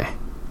would say.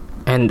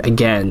 And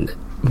again,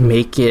 we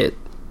make it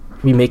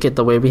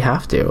the way we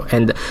have to.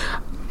 And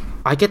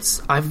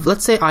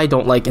let's say I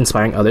don't like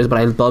inspiring others, but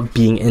I love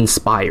being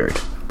inspired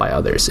by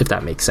others, if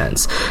that makes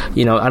sense.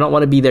 I don't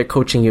want to be there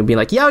coaching you and being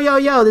like,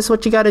 yo, this is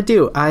what you got to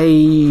do.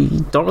 I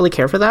don't really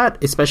care for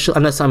that, especially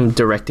unless I'm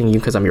directing you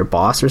because I'm your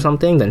boss or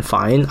something, then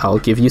fine, I'll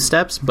give you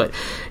steps. But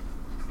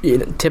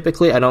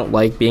typically I don't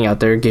like being out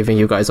there giving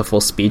you guys a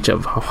full speech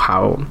of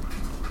how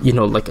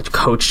like a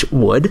coach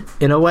would,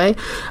 in a way.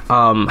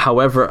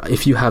 However,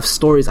 if you have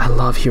stories, I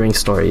love hearing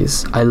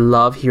stories. I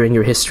love hearing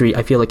your history.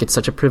 I feel like it's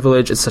such a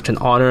privilege, it's such an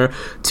honor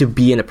to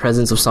be in the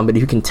presence of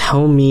somebody who can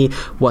tell me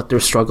what their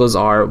struggles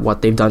are,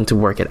 what they've done to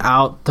work it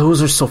out.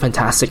 Those are so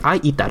fantastic. I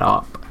eat that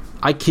up.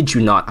 I kid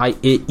you not. I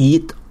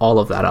eat all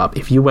of that up.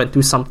 If you went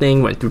through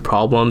something, went through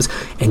problems,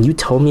 and you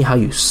told me how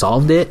you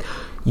solved it,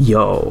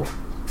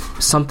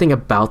 something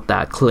about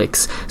that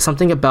clicks.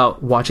 Something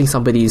about watching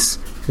somebody's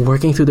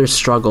working through their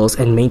struggles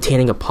and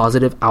maintaining a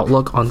positive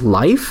outlook on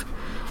life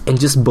and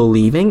just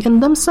believing in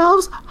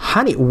themselves.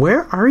 Honey,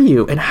 where are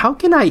you? And how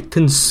can I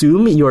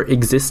consume your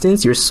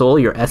existence, your soul,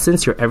 your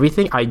essence, your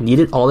everything? I need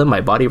it all in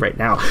my body right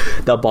now.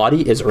 The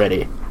body is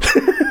ready.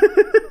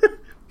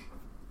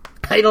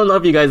 I don't know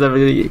if you guys have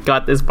really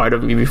got this part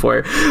of me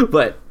before,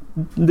 but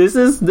this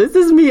is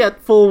me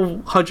at full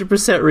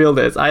 100%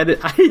 realness. I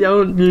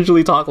don't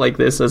usually talk like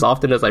this as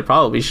often as I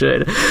probably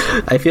should.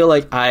 I feel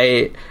like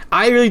I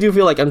really do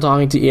feel like I'm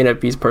talking to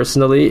ENFPs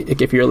personally.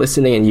 Like, if you're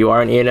listening and you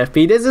are an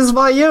ENFP, this is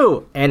for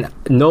you. And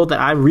know that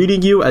I'm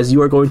reading you as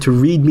you are going to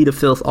read me to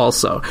filth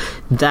also.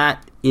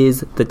 That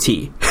is the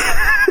tea.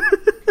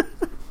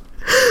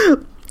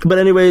 But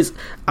anyways,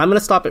 I'm going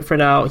to stop it for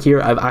now here.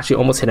 I've actually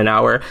almost hit an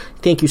hour.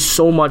 Thank you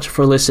so much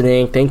for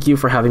listening. Thank you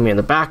for having me in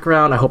the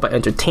background. I hope I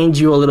entertained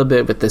you a little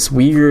bit with this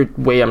weird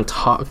way of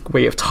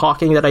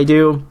talking that I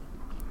do.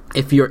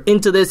 If you're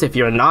into this, if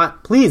you're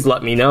not, please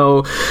let me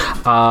know.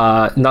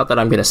 Not that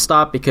I'm going to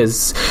stop,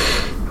 because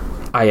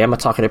I am a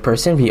talkative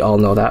person. We all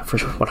know that for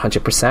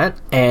 100%.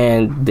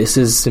 And this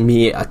is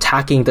me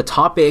attacking the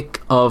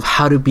topic of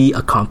how to be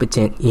a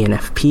competent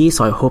ENFP.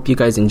 So I hope you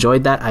guys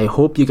enjoyed that. I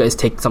hope you guys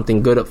take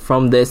something good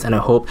from this, and I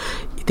hope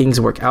things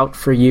work out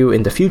for you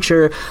in the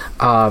future.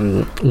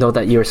 Know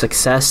that your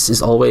success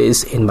is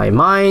always in my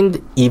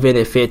mind, even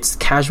if it's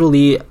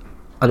casually.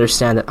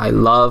 Understand that I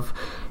love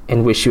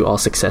and wish you all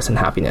success and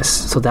happiness.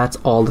 So that's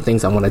all the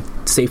things I want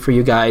to say for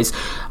you guys.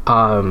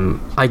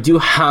 I do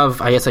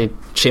have, I guess a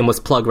shameless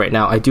plug right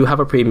now, I do have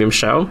a premium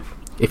show.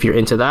 If you're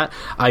into that,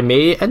 I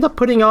may end up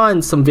putting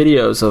on some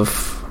videos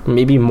of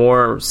maybe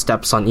more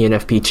steps on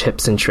ENFP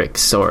tips and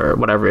tricks or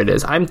whatever it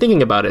is. I'm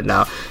thinking about it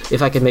now.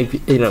 If I can make,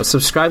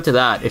 subscribe to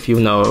that if you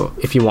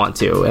want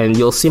to, and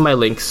you'll see my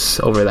links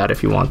over that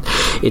if you want.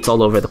 It's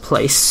all over the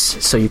place,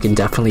 so you can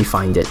definitely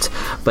find it.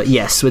 But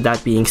yes, with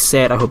that being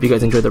said, I hope you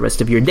guys enjoy the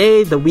rest of your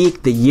day, the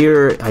week, the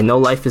year. I know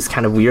life is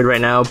kind of weird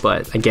right now,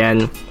 but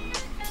again,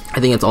 I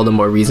think it's all the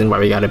more reason why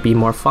we gotta be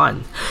more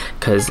fun,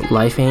 because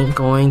life ain't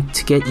going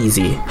to get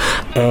easy,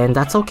 and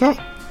that's okay.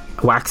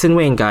 Wax and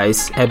wane,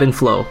 guys. Ebb and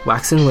flow.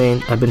 Wax and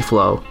wane, ebb and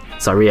flow.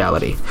 It's our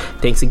reality.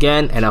 Thanks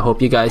again, and I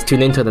hope you guys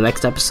tune in to the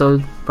next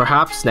episode,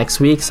 perhaps next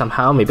week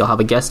somehow. Maybe I'll have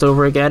a guest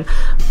over again.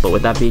 But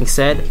with that being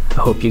said,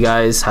 I hope you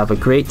guys have a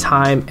great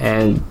time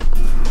and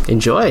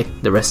enjoy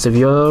the rest of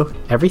your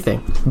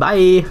everything.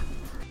 Bye!